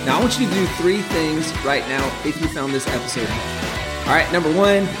world. Now, I want you to do 3 things right now if you found this episode helpful. All right, number 1,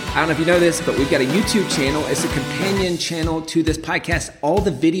 I don't know if you know this, but we've got a YouTube channel. It's a companion channel to this podcast. All the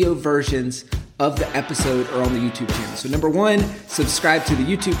video versions of the episode are on the YouTube channel. So number 1, subscribe to the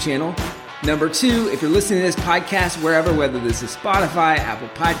YouTube channel. Number 2, if you're listening to this podcast wherever, whether this is Spotify, Apple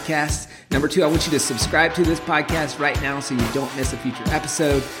Podcasts, number 2, I want you to subscribe to this podcast right now so you don't miss a future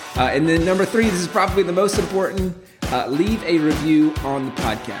episode. And then number 3, this is probably the most important, leave a review on the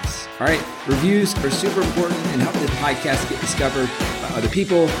podcast. All right, reviews are super important and help the podcast get discovered by other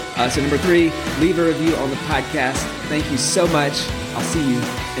people. So number 3, leave a review on the podcast. Thank you so much. I'll see you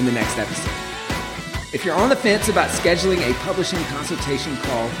in the next episode. If you're on the fence about scheduling a publishing consultation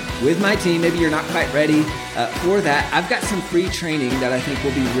call with my team, maybe you're not quite ready for that, I've got some free training that I think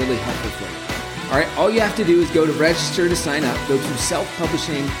will be really helpful for you. All right, all you have to do is go to register to sign up. Go to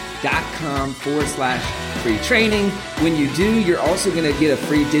selfpublishing.com/free training. When you do, you're also going to get a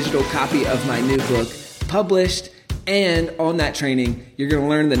free digital copy of my new book published. And on that training, you're going to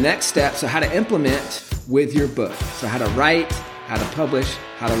learn the next steps, so how to implement with your book. So how to write, how to publish,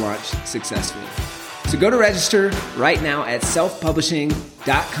 how to launch successfully. So go to register right now at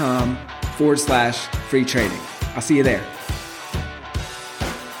selfpublishing.com/free training. I'll see you there.